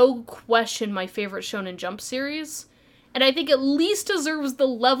no question my favorite Shonen Jump series, and I think at least deserves the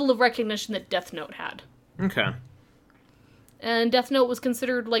level of recognition that Death Note had. Okay. And Death Note was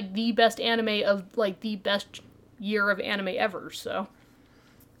considered, like, the best anime of, like, the best year of anime ever, so.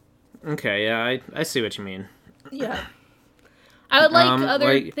 Okay, yeah, I see what you mean. Yeah. I would like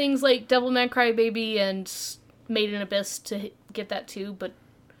other things like Devilman Crybaby and Made in Abyss to get that too, but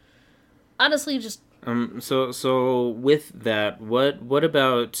honestly, just... So with that, what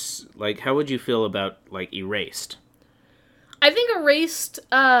about, like, how would you feel about, like, Erased? I think Erased,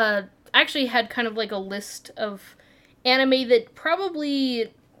 actually had kind of, like, a list of anime that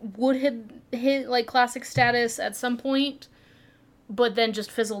probably would have hit, like, classic status at some point, but then just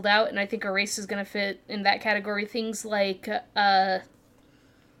fizzled out, and I think Erased is going to fit in that category. Things like,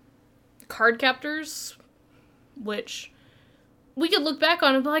 Card Captors, which we could look back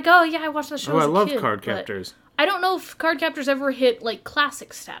on and be like, oh yeah, I watched that show as a kid. I love Card Captors. I don't know if Card Captors ever hit, like,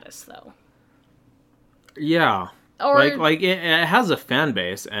 classic status, though. Yeah. Or, like it has a fan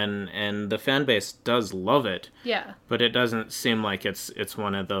base, and the fan base does love it. Yeah. But it doesn't seem like it's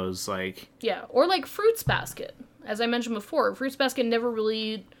one of those, like... Yeah, or like Fruits Basket. As I mentioned before, Fruits Basket never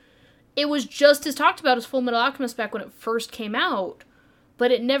really... It was just as talked about as Full Metal Alchemist back when it first came out,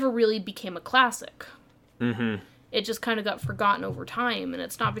 but it never really became a classic. Mm-hmm. It just kind of got forgotten over time, and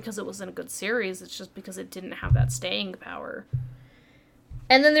it's not because it wasn't a good series, it's just because it didn't have that staying power.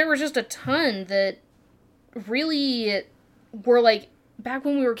 And then there was just a ton that really were like, back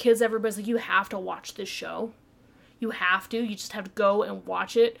when we were kids, everybody's like, you have to watch this show. You have to. You just have to go and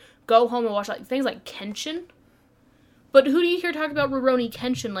watch it. Go home and watch, like, things like Kenshin. But who do you hear talk about Rurouni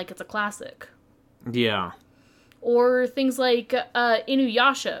Kenshin like it's a classic? Yeah. Or things like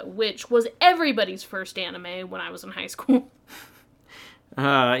Inuyasha, which was everybody's first anime when I was in high school.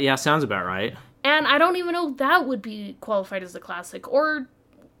 Yeah, sounds about right. And I don't even know if that would be qualified as a classic. Or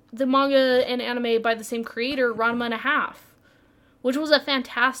the manga and anime by the same creator, Ranma and a Half, which was a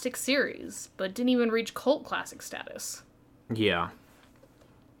fantastic series, but didn't even reach cult classic status. Yeah.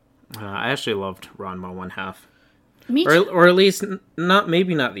 I actually loved Ranma 1/2. Me too. Or at least,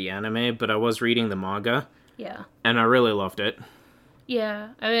 maybe not the anime, but I was reading the manga. Yeah. And I really loved it. Yeah.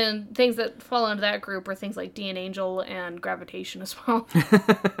 I mean, things that fall into that group are things like D and Angel and Gravitation as well.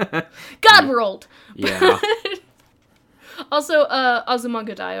 God, we're old. Yeah. Also,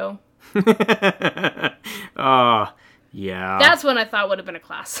 Azumanga Daioh. Oh, yeah. That's one I thought would have been a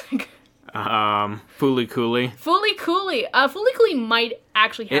classic. Fooly Cooly. Fooly Cooly. Fooly Cooly might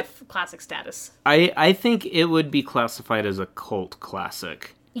actually have classic status. I think it would be classified as a cult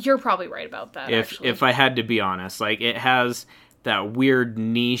classic. You're probably right about that, actually. If I had to be honest. Like, it has that weird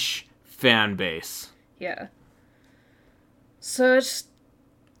niche fan base. Yeah. So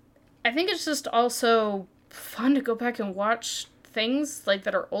I think it's just also fun to go back and watch things like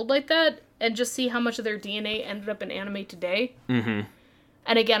that are old like that and just see how much of their DNA ended up in anime today. Mm-hmm.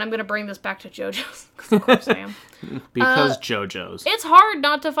 And again, I'm going to bring this back to JoJo's, because of course I am. Because JoJo's. It's hard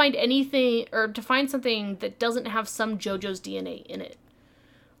not to find anything, or to find something that doesn't have some JoJo's DNA in it.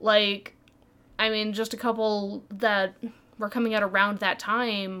 Like, I mean, just a couple that were coming out around that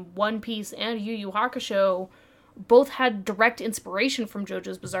time, One Piece and Yu Yu Hakusho, both had direct inspiration from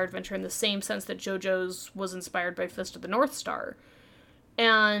JoJo's Bizarre Adventure in the same sense that JoJo's was inspired by Fist of the North Star.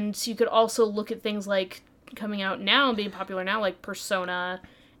 And you could also look at things like coming out now and being popular now, like Persona,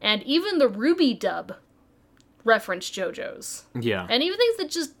 and even the Ruby dub reference JoJo's. Yeah. And even things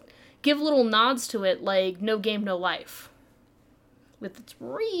that just give little nods to it, like No Game, No Life. With its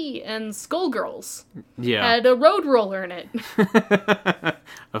Ree and Skullgirls. Yeah. Had a road roller in it.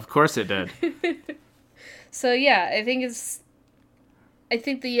 Of course it did. So yeah, I think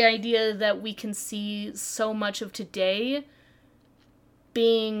the idea that we can see so much of today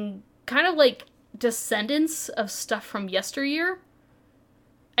being kind of like descendants of stuff from yesteryear,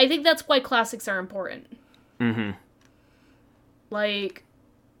 I think that's why classics are important. Mm-hmm. Like,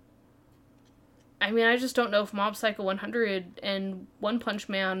 I mean, I just don't know if Mob Psycho 100 and One Punch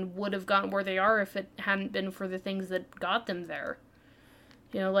Man would have gotten where they are if it hadn't been for the things that got them there.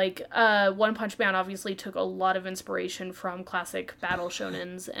 You know, like, One Punch Man obviously took a lot of inspiration from classic battle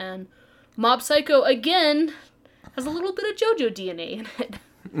shonens, and Mob Psycho, again, has a little bit of JoJo DNA in it.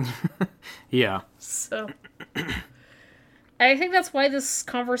 Yeah. So, I think that's why this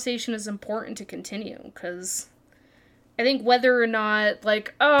conversation is important to continue, because I think whether or not,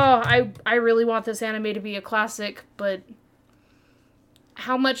 like, oh, I really want this anime to be a classic, but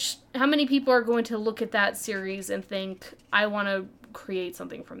how many people are going to look at that series and think, I want to create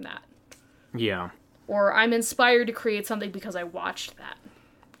something from that? Yeah. Or I'm inspired to create something because I watched that,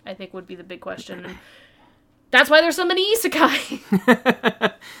 I think would be the big question. And that's why there's so many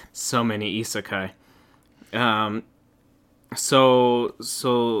isekai. So many isekai. I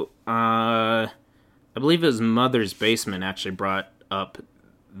believe it was Mother's Basement actually brought up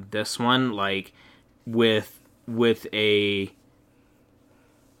this one, like, with the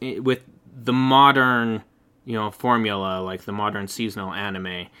modern, formula, like the modern seasonal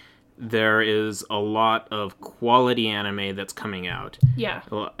anime, there is a lot of quality anime that's coming out. Yeah.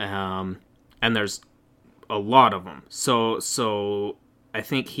 And there's a lot of them. So I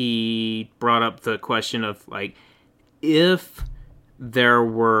think he brought up the question of, like, if there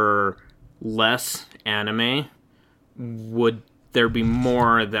were less anime, would there be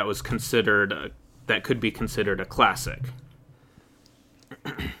more that was considered that could be considered a classic?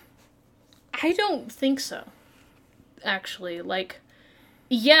 I don't think so. Actually, like,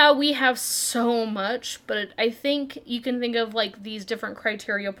 yeah, we have so much, but I think you can think of, like, these different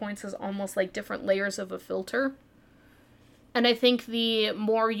criteria points as almost like different layers of a filter. And I think the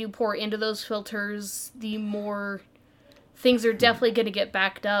more you pour into those filters, the more things are definitely going to get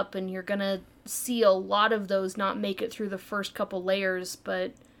backed up, and you're going to see a lot of those not make it through the first couple layers,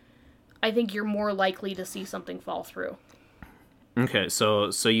 but I think you're more likely to see something fall through. Okay,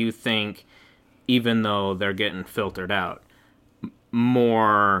 so you think, even though they're getting filtered out,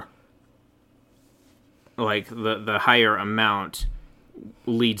 more, like, the higher amount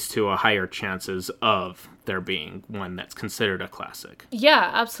leads to a higher chances of there being one that's considered a classic?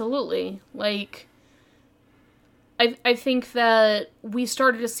 Yeah, absolutely. Like, I think that we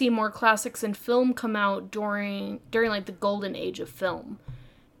started to see more classics in film come out during like the golden age of film.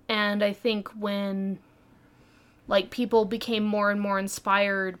 And I think when, like, people became more and more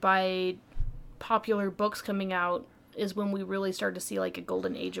inspired by popular books coming out is when we really started to see, like, a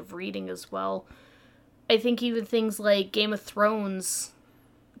golden age of reading as well. I think even things like Game of Thrones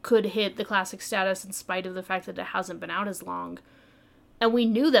could hit the classic status in spite of the fact that it hasn't been out as long. And we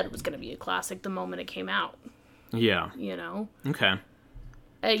knew that it was going to be a classic the moment it came out. Yeah. Okay.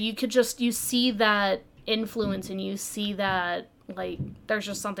 You see that influence, and you see that, like, there's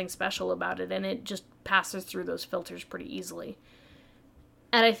just something special about it, and it just passes through those filters pretty easily.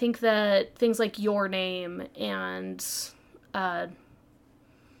 And I think that things like Your Name and I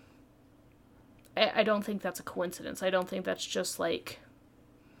don't think that's a coincidence. I don't think that's just, like,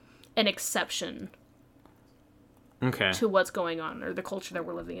 an exception to what's going on, or the culture that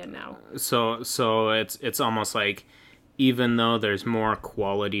we're living in now. So it's almost like, even though there's more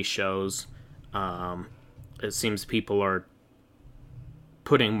quality shows, it seems people are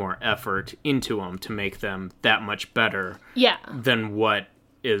putting more effort into them to make them that much better than what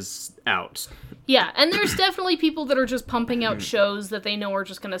is out. Yeah, and there's definitely people that are just pumping out shows that they know are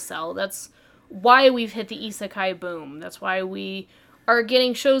just going to sell. That's why we've hit the isekai boom. That's why we are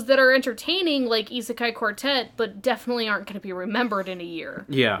getting shows that are entertaining, like Isekai Quartet, but definitely aren't going to be remembered in a year.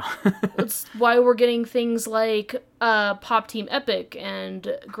 Yeah. That's why we're getting things like Pop Team Epic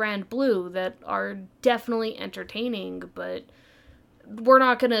and Grand Blue that are definitely entertaining, but we're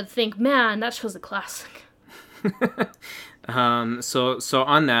not going to think, man, that show's a classic. So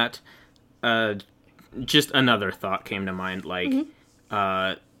on that, just another thought came to mind. Like,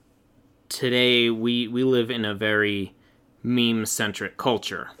 today we live in a very meme-centric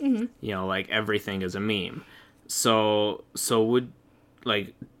culture. You know, like, everything is a meme. So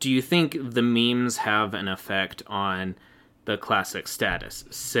do you think the memes have an effect on the classic status?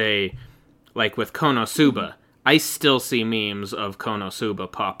 Say, like with Konosuba, I still see memes of Konosuba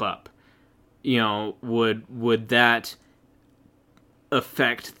pop up. You know, would that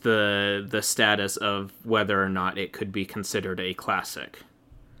affect the status of whether or not it could be considered a classic?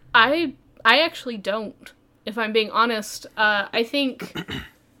 I actually don't, if I'm being honest. I think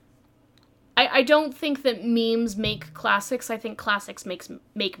I don't think that memes make classics. I think classics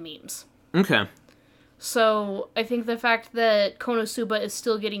make memes. Okay. So I think the fact that Konosuba is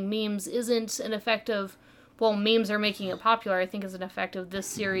still getting memes isn't an effect of, well, memes are making it popular. I think it's an effect of this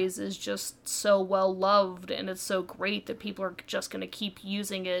series is just so well loved and it's so great that people are just going to keep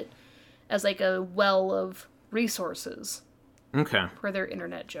using it as like a well of resources. Okay. For their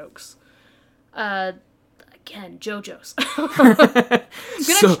internet jokes. Again, JoJo's.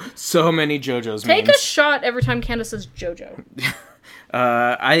 so many JoJo's take memes. a shot every time Candace says JoJo.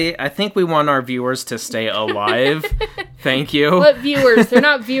 I think we want our viewers to stay alive. Thank you. What viewers? They're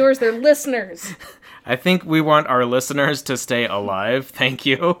not viewers, they're listeners. I think we want our listeners to stay alive. Thank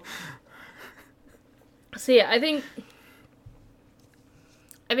you. So yeah, I think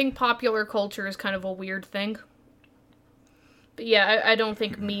popular culture is kind of a weird thing. But yeah, I don't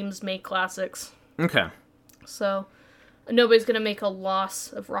think memes make classics. Okay. So, nobody's gonna make a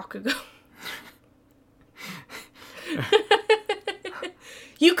loss of Rakugo.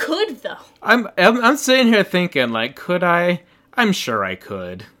 You could, though. I'm sitting here thinking, like, could I? I'm sure I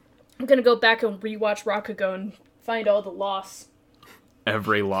could. I'm gonna go back and rewatch Rakugo and find all the loss.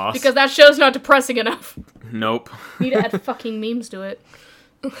 Every loss. Because that show's not depressing enough. Nope. Need to add fucking memes to it.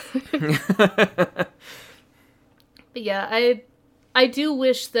 But yeah, I do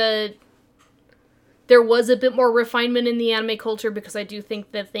wish that there was a bit more refinement in the anime culture, because I do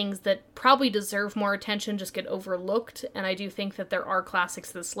think that things that probably deserve more attention just get overlooked, and I do think that there are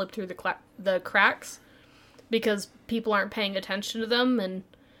classics that slip through the cracks because people aren't paying attention to them, and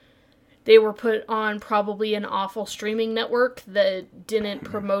they were put on probably an awful streaming network that didn't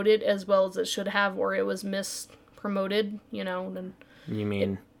promote it as well as it should have, or it was mispromoted, you know. And you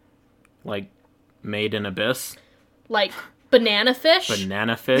mean like Made in Abyss? Like Banana Fish?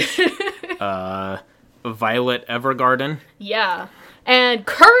 Banana Fish. Violet Evergarden. Yeah. And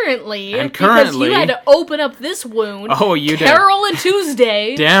currently, because you had to open up this wound. Oh, you did. Carol and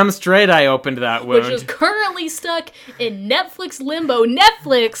Tuesday. Damn straight I opened that wound. Which is currently stuck in Netflix limbo.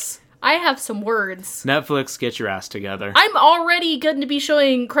 Netflix, I have some words. Netflix, get your ass together. I'm already going to be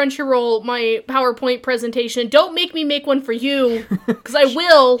showing Crunchyroll my PowerPoint presentation. Don't make me make one for you, because I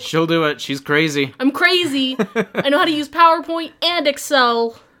will. She'll do it. She's crazy. I'm crazy. I know how to use PowerPoint and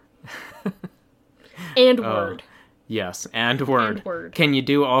Excel. And Word. Yes, and Word. And Word. Can you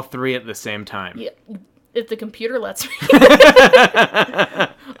do all three at the same time? Yeah, if the computer lets me.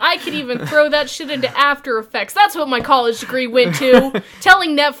 I could even throw that shit into After Effects. That's what my college degree went to.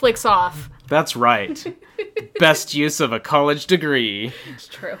 Telling Netflix off. That's right. Best use of a college degree. It's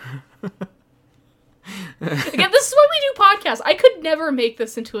true. Again, this is why we do podcasts. I could never make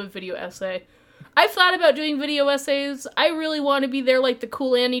this into a video essay. I've thought about doing video essays. I really want to be there like the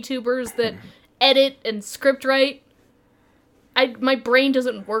cool Annie-tubers that edit and script write. My brain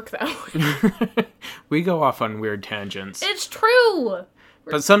doesn't work that way. We go off on weird tangents. It's true!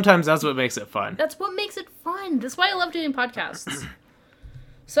 But sometimes that's what makes it fun. That's what makes it fun. That's why I love doing podcasts.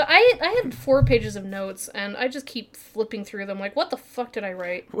 So I had 4 pages of notes, and I just keep flipping through them like, what the fuck did I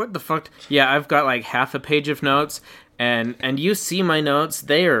write? What the fuck? Yeah, I've got like half a page of notes, and you see my notes,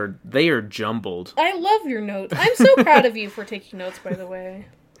 they are jumbled. I love your notes. I'm so proud of you for taking notes, by the way.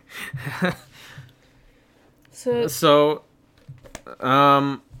 So,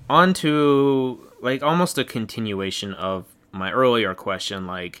 on to, like, almost a continuation of my earlier question,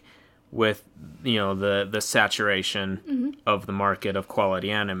 like, with, you know, the saturation of the market of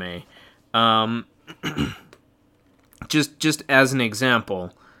quality anime. Just as an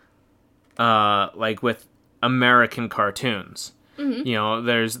example, like, with American cartoons, you know,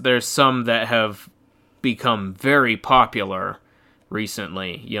 there's some that have become very popular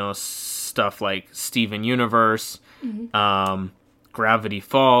recently, you know, stuff like Steven Universe, Gravity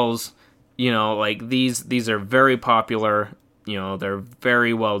Falls, you know, like these are very popular, you know, they're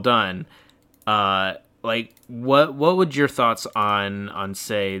very well done. Like what would your thoughts on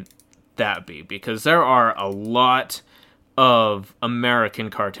say that be? Because there are a lot of American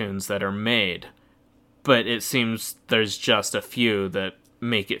cartoons that are made, but it seems there's just a few that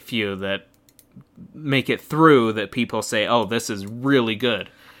make it few that make it through that people say, oh, this is really good.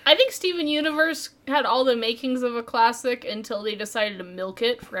 I think Steven Universe had all the makings of a classic until they decided to milk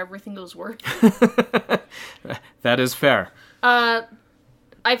it for everything it was worth. That is fair.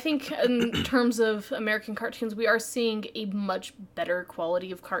 I think in terms of American cartoons, we are seeing a much better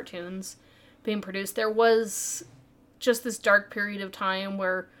quality of cartoons being produced. There was just this dark period of time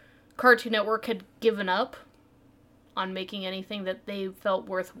where Cartoon Network had given up on making anything that they felt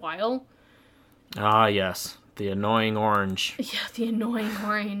worthwhile. Ah, yes. The annoying orange. Yeah, the annoying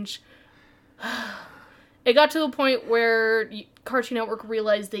orange. It got to a point where Cartoon Network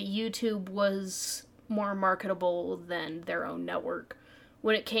realized that YouTube was more marketable than their own network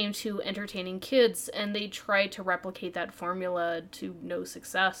when it came to entertaining kids, and they tried to replicate that formula to no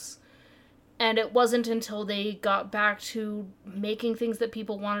success. And it wasn't until they got back to making things that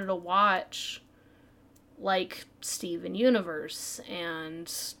people wanted to watch, like Steven Universe,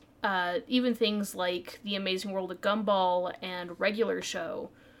 and even things like The Amazing World of Gumball and Regular Show,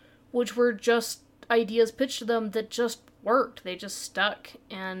 which were just ideas pitched to them that just worked. They just stuck.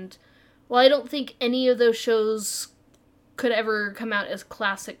 And while I don't think any of those shows could ever come out as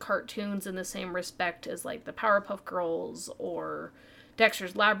classic cartoons in the same respect as like the Powerpuff Girls or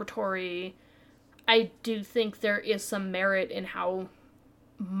Dexter's Laboratory, I do think there is some merit in how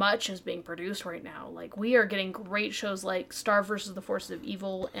much is being produced right now. Like, we are getting great shows like Star vs. the Forces of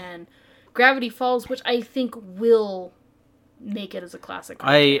Evil and Gravity Falls, which I think will make it as a classic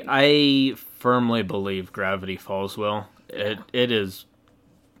cartoon. I firmly believe Gravity Falls will. Yeah. It is,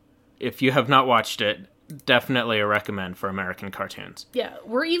 if you have not watched it, definitely a recommend for American cartoons. Yeah,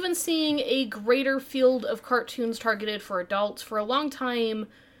 we're even seeing a greater field of cartoons targeted for adults. For a long time,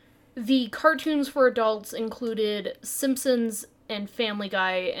 the cartoons for adults included Simpsons and Family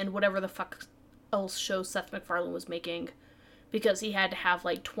Guy and whatever the fuck else show Seth MacFarlane was making, because he had to have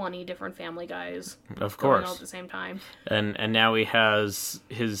like 20 different Family Guys of going course all at the same time. And now he has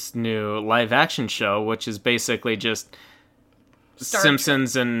his new live action show, which is basically just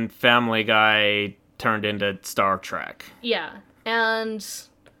Simpsons and Family Guy turned into Star Trek. Yeah, and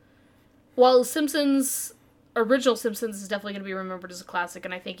while original Simpsons is definitely going to be remembered as a classic,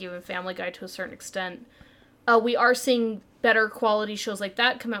 and I think even Family Guy to a certain extent, we are seeing better quality shows like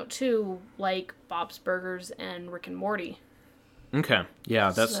that come out too, like Bob's Burgers and Rick and Morty. Okay,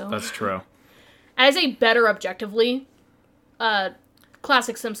 yeah, that's true. And I say better objectively.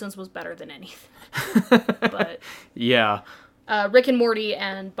 Classic Simpsons was better than anything. But yeah, Rick and Morty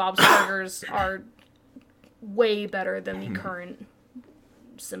and Bob's Burgers are way better than the current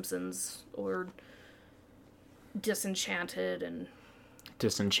Simpsons or Disenchanted and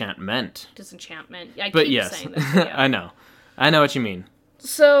Disenchantment. I but keep yes, saying this. But yeah. I know what you mean.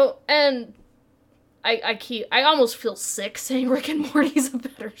 So, and I almost feel sick saying Rick and Morty's a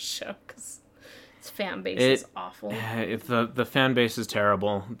better show because its fan base is awful. The fan base is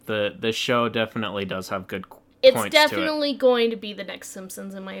terrible. The show definitely does have good points It's definitely going to be the next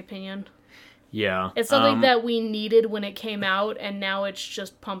Simpsons, in my opinion. Yeah. It's something that we needed when it came out, and now it's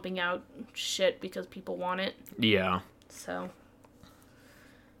just pumping out shit because people want it. Yeah. So.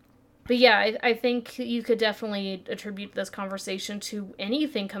 But yeah, I think you could definitely attribute this conversation to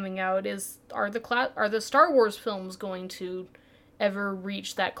anything coming out. Are the Star Wars films going to ever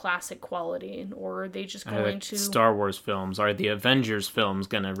reach that classic quality, or are they just going to... Star Wars films, are the Avengers films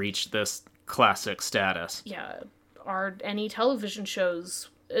going to reach this classic status? Yeah. Are any television shows...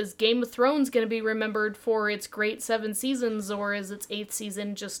 Is Game of Thrones going to be remembered for its great 7 seasons, or is its 8th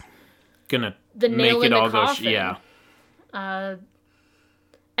season just gonna the nail make in it the all coffin? yeah.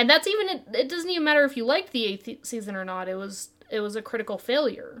 And that's even it doesn't even matter if you liked the 8th season or not. It was a critical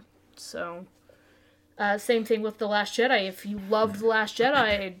failure. So, same thing with The Last Jedi. If you loved The Last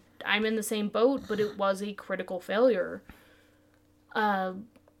Jedi, I'm in the same boat, but it was a critical failure.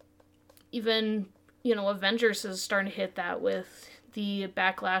 Even, Avengers is starting to hit that with the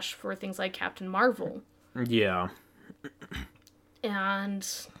backlash for things like Captain Marvel. Yeah. And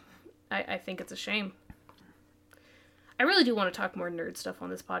I think it's a shame. I really do want to talk more nerd stuff on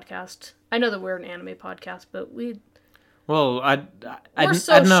this podcast. I know that we're an anime podcast, but Well, I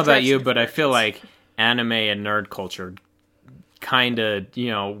don't know about you, but I feel like anime and nerd culture kind of,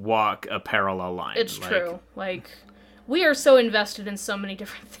 walk a parallel line. It's true. Like, we are so invested in so many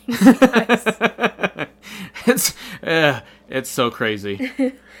different things, guys. It's so crazy.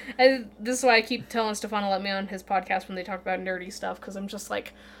 And this is why I keep telling Stefan to let me on his podcast when they talk about nerdy stuff, because I'm just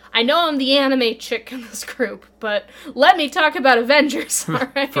like, I know I'm the anime chick in this group, but let me talk about Avengers,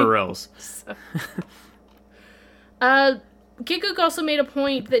 alright? For reals. So. Giguk also made a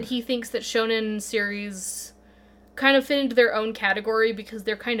point that he thinks that shonen series kind of fit into their own category because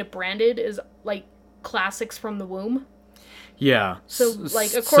they're kind of branded as like, classics from the womb. Yeah. So,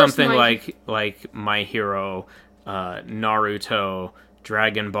 like, of course, something like My Hero, Naruto,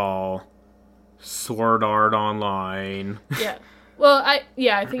 Dragon Ball, Sword Art Online. Yeah. Well, I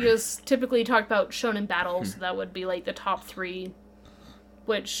think it was typically talked about shonen battles. So that would be, like, the top 3,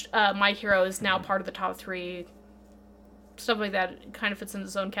 which My Hero is now part of the top 3. Stuff like that. It kind of fits in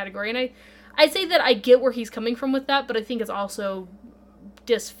its own category. And I'd say that I get where he's coming from with that, but I think it's also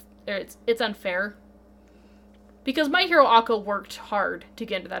it's unfair. Because My Hero Aka worked hard to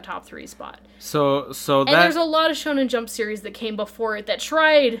get into that top 3 spot. So and there's a lot of Shonen Jump series that came before it that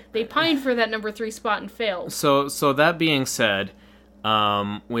tried. They pined for that number 3 spot and failed. So that being said,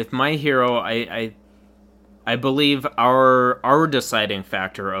 with My Hero, I believe our deciding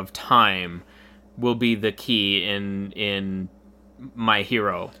factor of time will be the key in My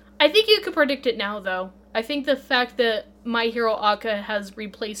Hero. I think you could predict it now, though. I think the fact that My Hero Aka has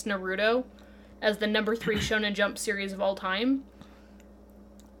replaced Naruto as the number 3 Shonen Jump series of all time,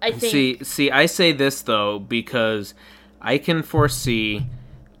 I think... See, I say this, though, because I can foresee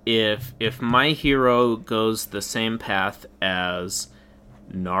if My Hero goes the same path as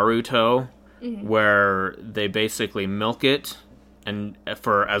Naruto, where they basically milk it and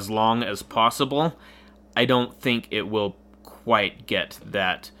for as long as possible, I don't think it will quite get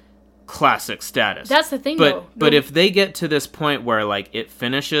that classic status. That's the thing, though. But if they get to this point where, like, it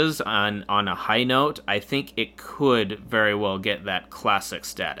finishes on a high note, I think it could very well get that classic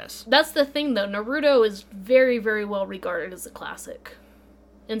status. That's the thing, though. Naruto is very, very well regarded as a classic,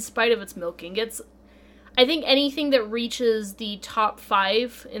 in spite of its milking. I think anything that reaches the top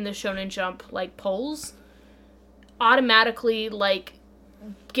 5 in the Shonen Jump, like, polls, automatically, like,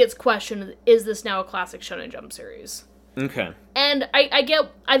 gets questioned, is this now a classic Shonen Jump series? Okay. And I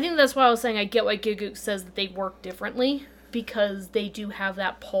think that's why I was saying I get why Gigook says that they work differently, because they do have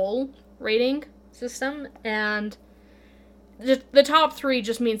that poll rating system, and the top 3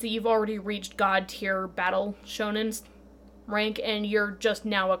 just means that you've already reached God tier battle shonen's rank, and you're just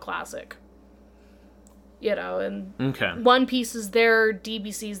now a classic. You know, and okay. One Piece is there,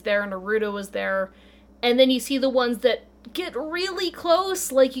 DBC's there, Naruto is there, and then you see the ones that get really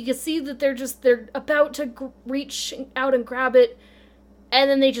close, like you can see that they're about to reach out and grab it, and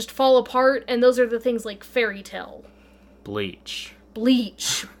then they just fall apart, and those are the things like Fairy Tail. Bleach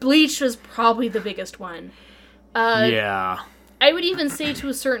was probably the biggest one. Yeah. I would even say to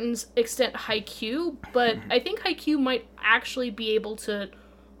a certain extent Haikyuu, but I think Haikyuu might actually be able to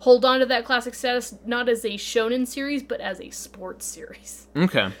hold on to that classic status, not as a shonen series, but as a sports series.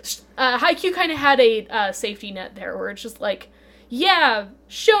 Okay. Haikyuu kind of had a safety net there, where it's just like, yeah,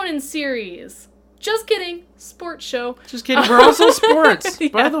 shonen series. Just kidding, sports show. Just kidding, we're also sports. Yeah.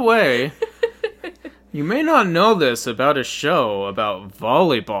 By the way, you may not know this about a show about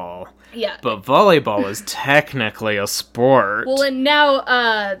volleyball. Yeah. But volleyball is technically a sport. Well, and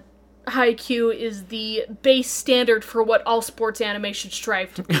now, Haikyuu is the base standard for what all sports anime should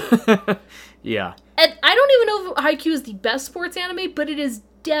strive to be. Yeah. And I don't even know if Haikyuu is the best sports anime, but it is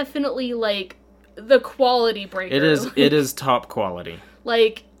definitely, like, the quality breaker. It is top quality.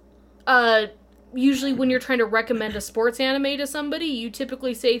 Like, usually when you're trying to recommend a sports anime to somebody, you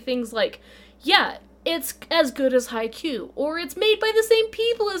typically say things like, yeah, it's as good as Haikyuu, or it's made by the same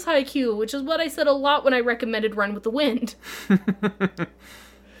people as Haikyuu, which is what I said a lot when I recommended Run with the Wind.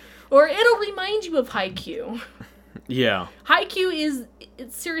 Or it'll remind you of Haikyuu. Yeah. Haikyuu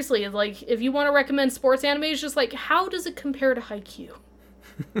it's seriously, like, if you want to recommend sports anime, it's just like, how does it compare to Haikyuu?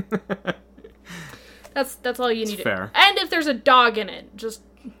 That's all you need. Fair. And if there's a dog in it,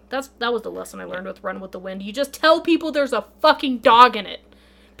 that was the lesson I learned with Run with the Wind. You just tell people there's a fucking dog in it.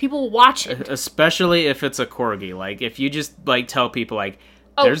 People watch it. Especially if it's a corgi. Like, if you just, like, tell people, like,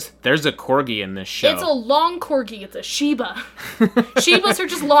 there's a corgi in this show. It's a long corgi. It's a Shiba. Shibas are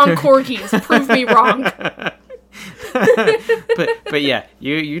just long corgis. Prove me wrong. but yeah,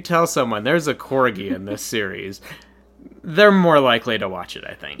 you tell someone there's a corgi in this series, they're more likely to watch it,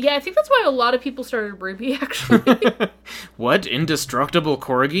 I think. Yeah, I think that's why a lot of people started Ruby, actually. What? Indestructible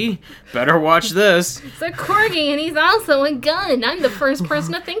corgi? Better watch this. It's a corgi, and he's also a gun. I'm the first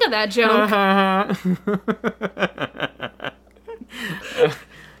person to think of that joke.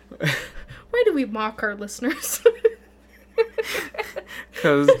 Why do we mock our listeners?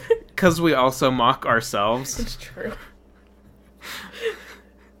 Because we also mock ourselves. It's true.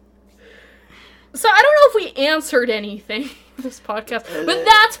 So I don't know if we answered anything for this podcast, but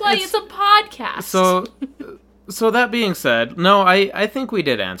that's why it's a podcast. So that being said, no, I think we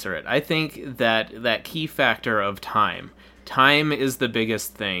did answer it. I think that key factor of time. Time is the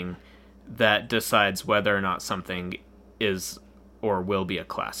biggest thing that decides whether or not something is or will be a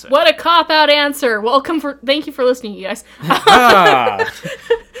classic. What a cop-out answer. Thank you for listening, you guys.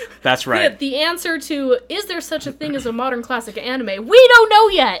 That's right. The answer to, is there such a thing as a modern classic anime? We don't know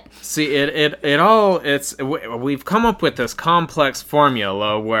yet. See, we've come up with this complex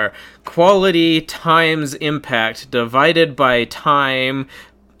formula where quality times impact divided by time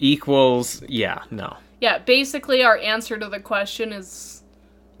equals, no. Yeah, basically our answer to the question is...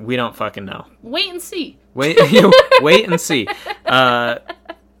 We don't fucking know. Wait and see. Wait and see.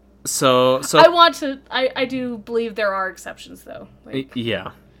 So I do believe there are exceptions, though.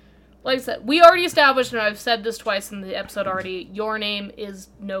 Yeah. Like I said, we already established, and I've said this twice in the episode already, Your Name is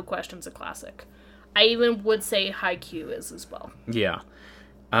no questions a classic. I even would say Haikyuu is as well. Yeah.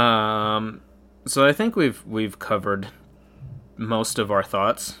 So I think we've covered most of our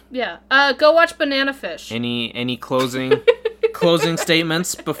thoughts. Yeah. Go watch Banana Fish. Any closing closing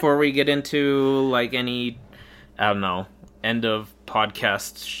statements before we get into like any, I don't know, end of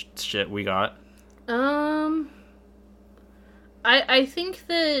podcast shit we got? I think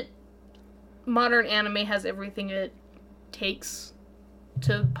that modern anime has everything it takes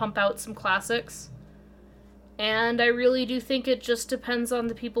to pump out some classics. And I really do think it just depends on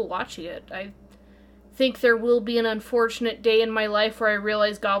the people watching it. I think there will be an unfortunate day in my life where I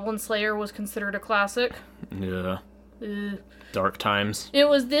realize Goblin Slayer was considered a classic. Yeah. Dark times. It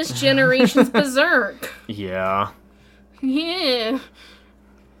was this generation's Berserk. Yeah. Yeah.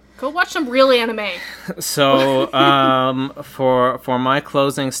 Go watch some real anime. So, for my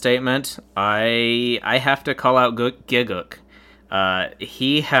closing statement, I have to call out Giguk.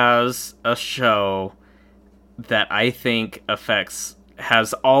 He has a show that I think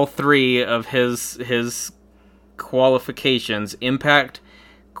has all three of his qualifications: impact,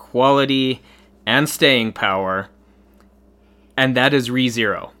 quality, and staying power. And that is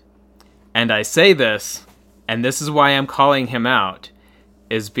ReZero. And I say this, and this is why I'm calling him out,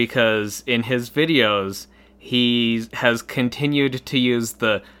 is because in his videos, he has continued to use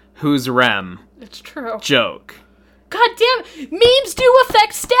the "who's Rem" It's true. joke. God damn, memes do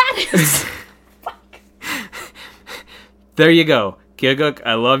affect status! There you go. Giguk,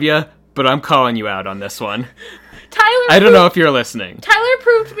 I love you, but I'm calling you out on this one. I don't know if you're listening. Tyler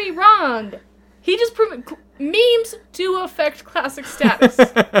proved me wrong. He just proved memes do affect classic status.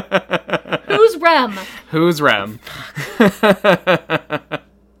 Who's Rem? Who's Rem?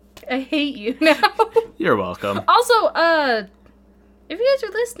 I hate you now. You're welcome. Also, if you guys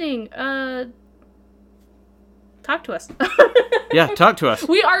are listening, talk to us. Yeah, talk to us.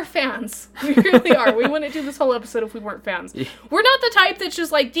 We are fans. We really are. We wouldn't do this whole episode if we weren't fans. Yeah. We're not the type that's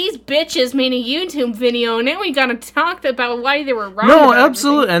just like, these bitches made a YouTube video and now we gotta talk about why they were wrong. No,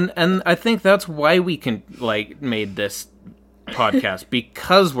 absolutely. And I think that's why we made this podcast,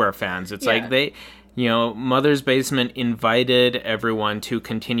 because we're fans. It's like Mother's Basement invited everyone to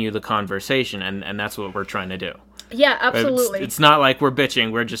continue the conversation, and that's what we're trying to do. Yeah, absolutely. It's not like we're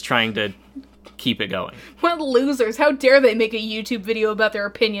bitching. We're just trying to keep it going. What losers. How dare they make a YouTube video about their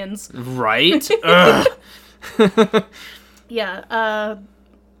opinions. Right? Yeah,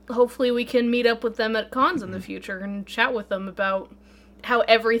 hopefully we can meet up with them at cons in the future and chat with them about how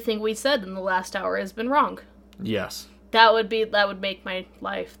everything we said in the last hour has been wrong. Yes. That would make my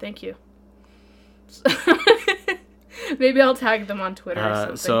life. Thank you. Maybe I'll tag them on Twitter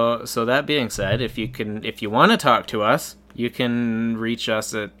or something. So that being said, if you want to talk to us, you can reach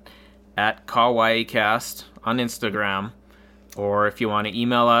us at KawaiiCast on Instagram, or if you want to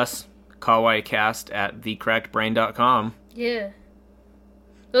email us, kawaiicast@thecorrectbrain.com. Yeah.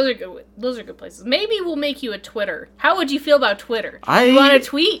 Those are good places. Maybe we'll make you a Twitter. How would you feel about Twitter? You want to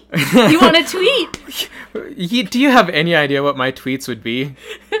tweet? You want to tweet? Do you have any idea what my tweets would be?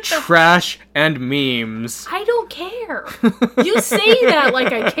 Trash and memes. I don't care. You say that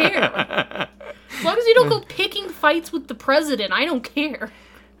like I care. As long as you don't go picking fights with the president, I don't care.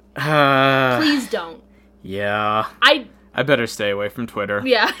 Please don't. Yeah. I better stay away from Twitter.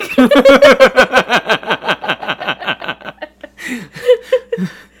 Yeah.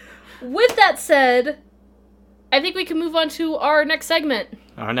 With that said, I think we can move on to our next segment.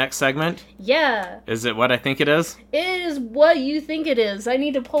 Our next segment? Yeah. Is it what I think it is? It is what you think it is. I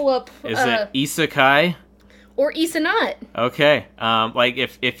need to pull up... Is it Isekai? Or Isanat. Okay.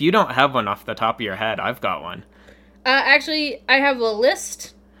 If you don't have one off the top of your head, I've got one. Actually, I have a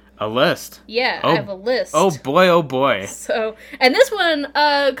list. A list? Yeah, I have a list. Oh boy, oh boy. So, and this one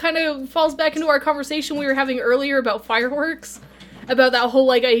kind of falls back into our conversation we were having earlier about fireworks. About that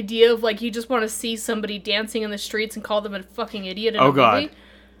whole, idea of, you just want to see somebody dancing in the streets and call them a fucking idiot in a movie. Oh, God.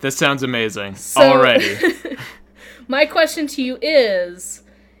 This sounds amazing. Already. My question to you is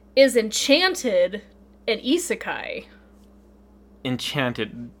Enchanted an isekai?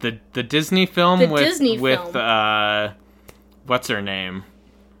 Enchanted, the Disney film The with Disney with film. What's her name?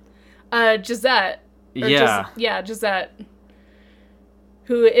 Gisette. Yeah. Gisette.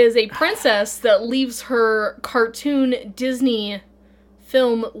 Who is a princess that leaves her cartoon Disney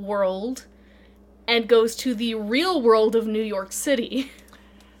film world and goes to the real world of New York City.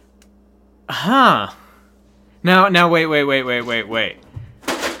 Huh. Now, wait.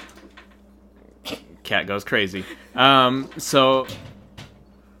 Cat goes crazy. So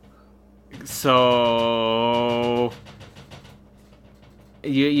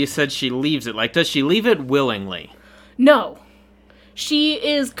you said she leaves it. Like, does she leave it willingly? No. She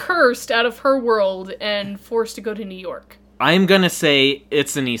is cursed out of her world and forced to go to New York. I'm gonna say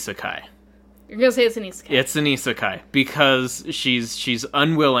it's an isekai. You're gonna say it's an isekai? It's an isekai because she's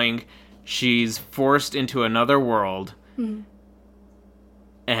unwilling. She's forced into another world,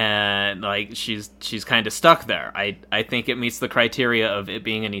 and like she's kind of stuck there. I think it meets the criteria of it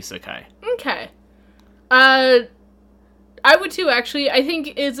being an isekai. Okay. I would too, actually. I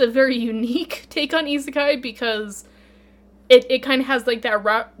think it's a very unique take on isekai because it kind of has like that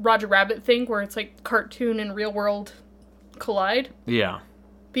Roger Rabbit thing where it's like cartoon and real world collide. Yeah.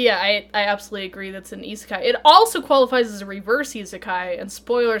 But yeah, I absolutely agree that's an isekai. It also qualifies as a reverse isekai, and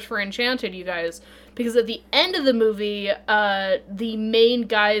spoilers for Enchanted, you guys, because at the end of the movie, the main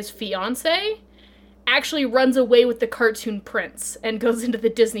guy's fiance actually runs away with the cartoon prince and goes into the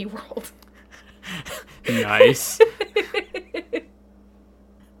Disney world. Nice.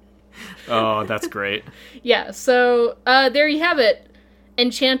 Oh, that's great. Yeah, so there you have it.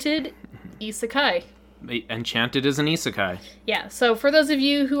 Enchanted isekai. Enchanted is an isekai. Yeah, so for those of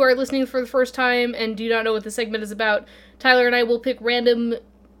you who are listening for the first time and do not know what the segment is about, Tyler and I will pick random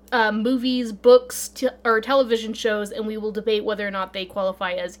movies, books, or television shows, and we will debate whether or not they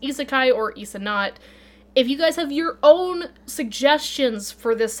qualify as isekai or isanat. If you guys have your own suggestions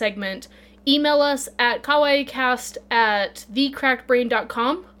for this segment, email us at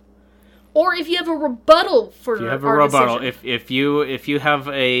kawaiicast@thecrackedbrain.com. Or if you have a rebuttal for if you have our a rebuttal, decision. if you have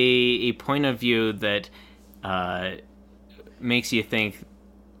a point of view that makes you think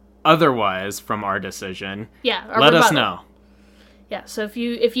otherwise from our decision, let us know. Yeah, so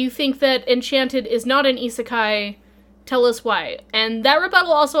if you think that Enchanted is not an isekai, tell us why. And that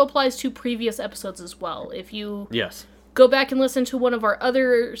rebuttal also applies to previous episodes as well. If you go back and listen to one of our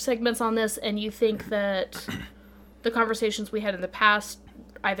other segments on this and you think that the conversations we had in the past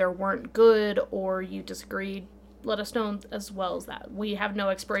either weren't good or you disagreed, let us know as well as that. We have no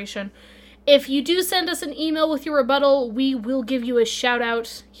expiration. If you do send us an email with your rebuttal, we will give you a shout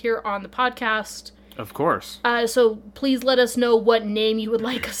out here on the podcast. Of course. So please let us know what name you would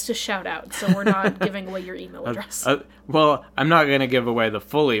like us to shout out, so we're not giving away your email address. Well, I'm not going to give away the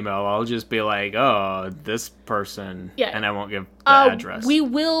full email. I'll just be like, oh, this person, and I won't give the address. We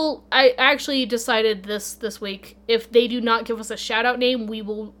will. I actually decided this week, if they do not give us a shout out name, we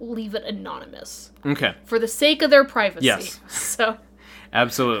will leave it anonymous. Okay. For the sake of their privacy. Yes. So.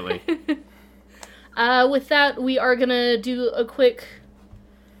 Absolutely. With that, we are going to do a quick,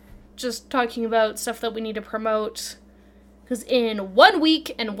 just talking about stuff that we need to promote. Because in 1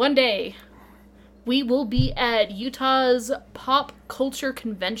 week and 1 day, we will be at Utah's Pop Culture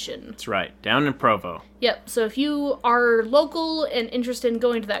Convention. That's right, down in Provo. Yep, so if you are local and interested in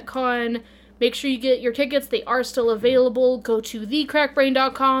going to that con, make sure you get your tickets. They are still available. Go to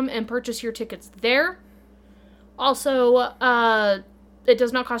thecrackbrain.com and purchase your tickets there. Also, it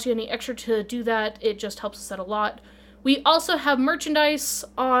does not cost you any extra to do that. It just helps us out a lot. We also have merchandise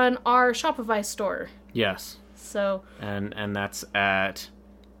on our Shopify store. Yes. So. And that's at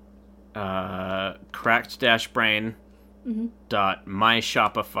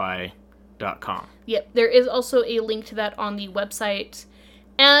cracked-brain.myshopify.com. Yep, there is also a link to that on the website.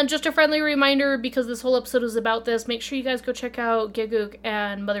 And just a friendly reminder, because this whole episode is about this, make sure you guys go check out Gigook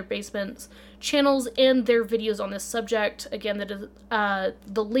and Mother Basement's channels and their videos on this subject. Again,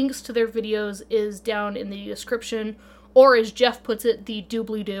 the links to their videos is down in the description, or as Jeff puts it, the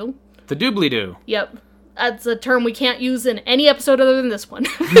doobly-doo. The doobly-doo. Yep. That's a term we can't use in any episode other than this one.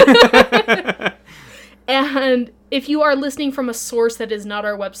 And if you are listening from a source that is not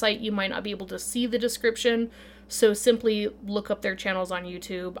our website, you might not be able to see the description. So simply look up their channels on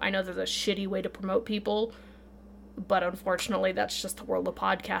YouTube. I know there's a shitty way to promote people, but unfortunately that's just the world of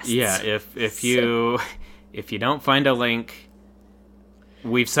podcasts. Yeah, if you don't find a link,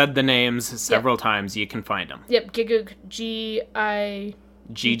 we've said the names several times, you can find them. Yep, Gigook,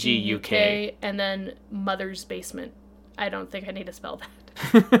 GGUK, and then Mother's Basement. I don't think I need to spell that.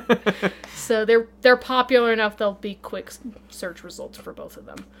 So they're popular enough, there'll be quick search results for both of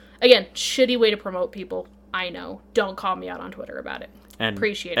them. Again, shitty way to promote people. I know. Don't call me out on Twitter about it. And,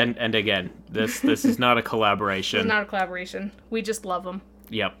 Appreciate it. And again, this is not a collaboration. It's not a collaboration. We just love them.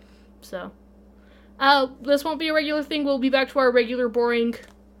 Yep. So, this won't be a regular thing. We'll be back to our regular boring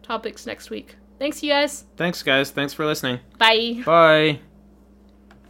topics next week. Thanks, you guys. Thanks, guys. Thanks for listening. Bye. Bye.